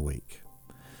or in a week,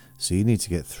 so you need to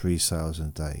get 3 sales in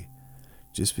a day.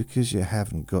 Just because you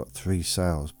haven't got 3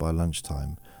 sales by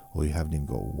lunchtime, or you haven't even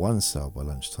got 1 sale by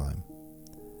lunchtime,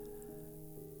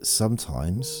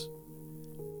 sometimes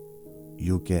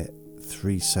you'll get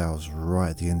 3 sales right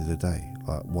at the end of the day,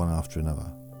 like one after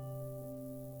another.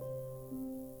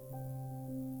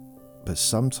 But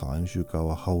sometimes you'll go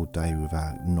a whole day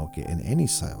without not getting any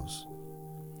sales,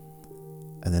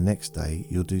 and the next day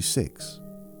you'll do 6.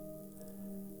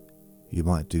 You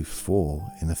might do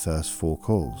 4 in the first 4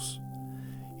 calls.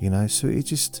 So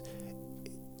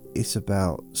it's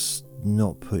about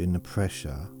not putting the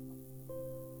pressure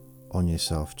on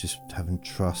yourself, just having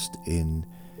trust in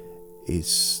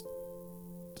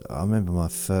I remember my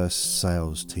first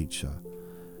sales teacher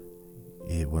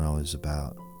when I was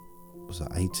about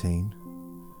 18,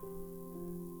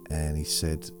 and he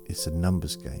said it's a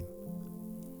numbers game.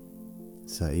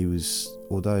 So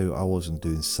although I wasn't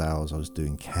doing sales, I was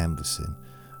doing canvassing,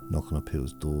 knocking on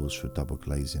people's doors for a double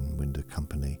glazing window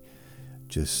company,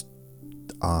 just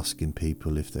asking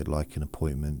people if they'd like an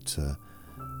appointment to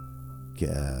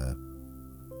get a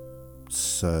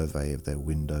survey of their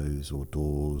windows or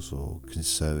doors or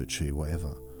conservatory,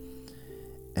 whatever.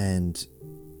 And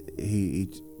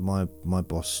my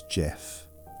boss Jeff,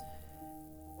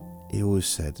 he always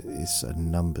said it's a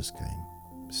numbers game.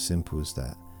 Simple as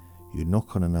that. You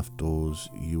knock on enough doors,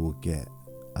 you will get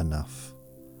enough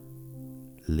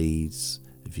leads.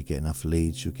 If you get enough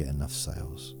leads, you'll get enough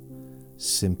sales.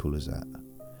 Simple as that.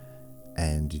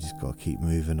 And you just got to keep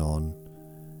moving on.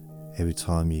 Every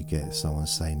time you get someone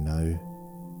saying no,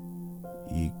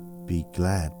 you be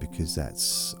glad, because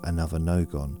that's another no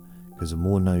gone. Because the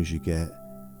more no's you get,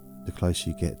 the closer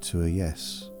you get to a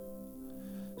yes.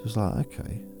 So it's like,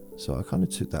 okay. So I kind of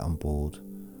took that on board,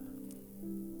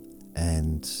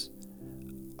 and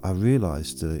I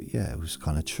realised that it was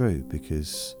kind of true,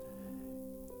 because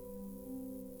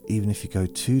even if you go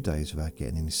 2 days without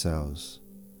getting any sales,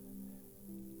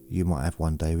 you might have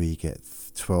one day where you get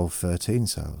 12, 13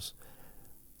 sales.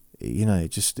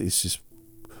 It's just,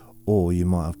 or you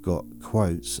might have got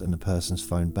quotes and the person's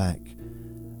phoned back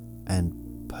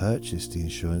and purchased the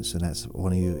insurance, and that's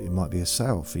one of you. It might be a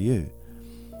sale for you.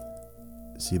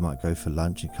 So you might go for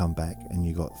lunch and come back and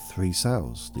you got 3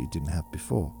 sales that you didn't have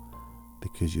before,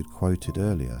 because you'd quoted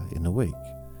earlier in the week,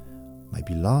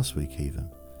 maybe last week even.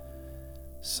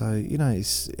 So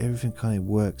it's everything kind of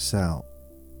works out.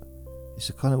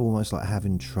 It's kind of almost like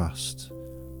having trust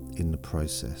in the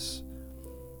process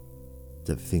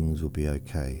that things will be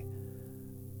okay.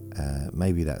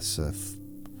 Maybe that's a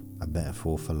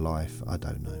metaphor for life, I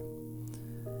don't know.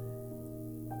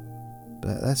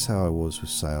 But that's how I was with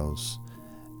sales,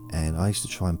 and I used to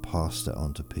try and pass that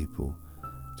on to people,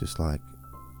 just like,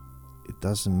 it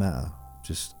doesn't matter,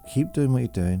 just keep doing what you're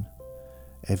doing.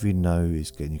 Every no is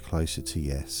getting you closer to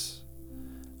yes.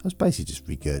 I was basically just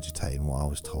regurgitating what I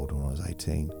was told when I was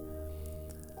 18.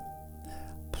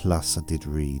 Plus I did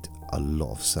read a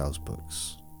lot of sales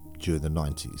books during the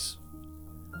 90s,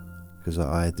 because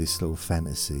I had this little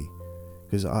fantasy,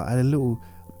 because I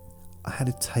had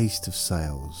a taste of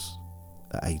sales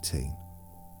at 18.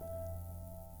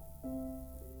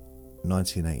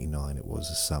 1989, it was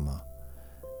a summer,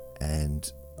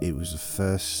 and it was the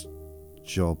first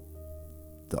job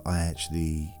that I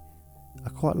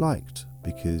quite liked,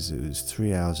 because it was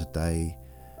 3 hours a day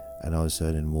and I was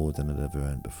earning more than I'd ever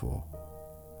earned before.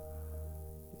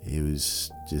 It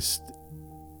was just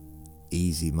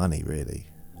easy money, really.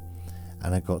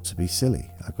 And I got to be silly.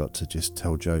 I got to just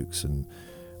tell jokes and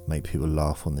make people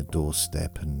laugh on the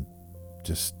doorstep, and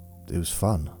just, it was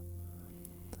fun.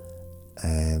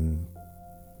 And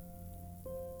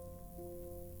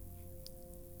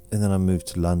then I moved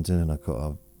to London and I got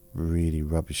a really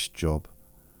rubbish job,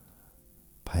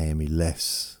 paying me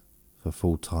less for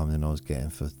full time than I was getting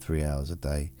for 3 hours a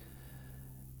day.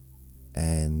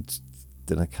 And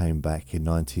then I came back in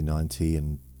 1990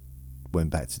 and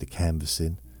went back to the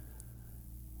canvassing,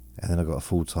 and then I got a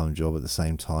full-time job at the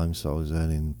same time, so I was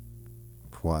earning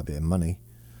quite a bit of money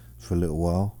for a little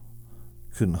while.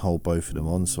 Couldn't hold both of them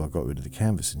on, so I got rid of the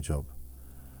canvassing job.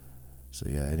 So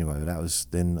yeah, anyway, that was,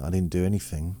 then I didn't do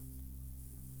anything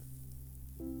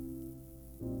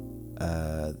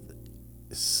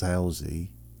salesy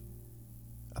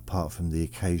apart from the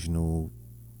occasional.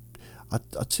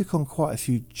 I took on quite a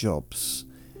few jobs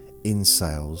in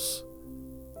sales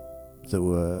that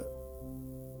were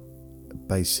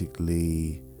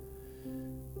basically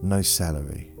no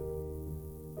salary.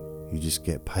 You just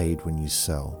get paid when you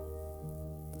sell.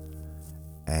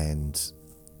 And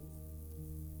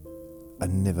I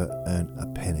never earned a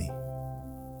penny,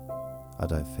 I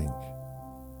don't think.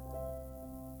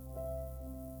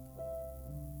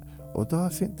 Although I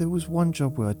think there was one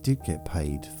job where I did get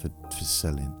paid for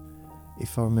selling.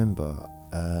 If I remember,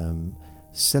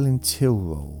 selling till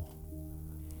roll.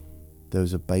 There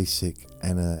was a basic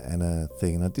and a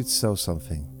thing, and I did sell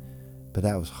something, but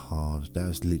that was hard. That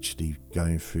was literally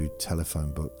going through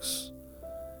telephone books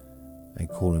and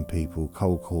calling people,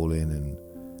 cold calling, and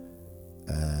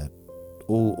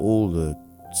all the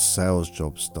sales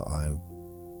jobs that I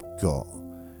got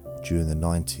during the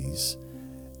 90s,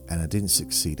 and I didn't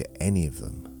succeed at any of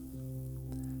them,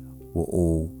 were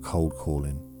all cold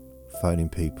calling, phoning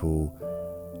people.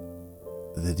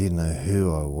 They didn't know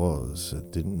who I was,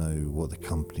 didn't know what the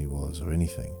company was or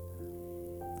anything.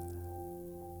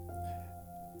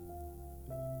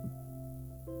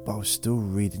 But I was still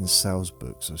reading sales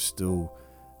books. I was still,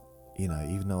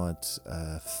 even though I'd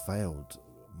failed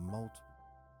multiple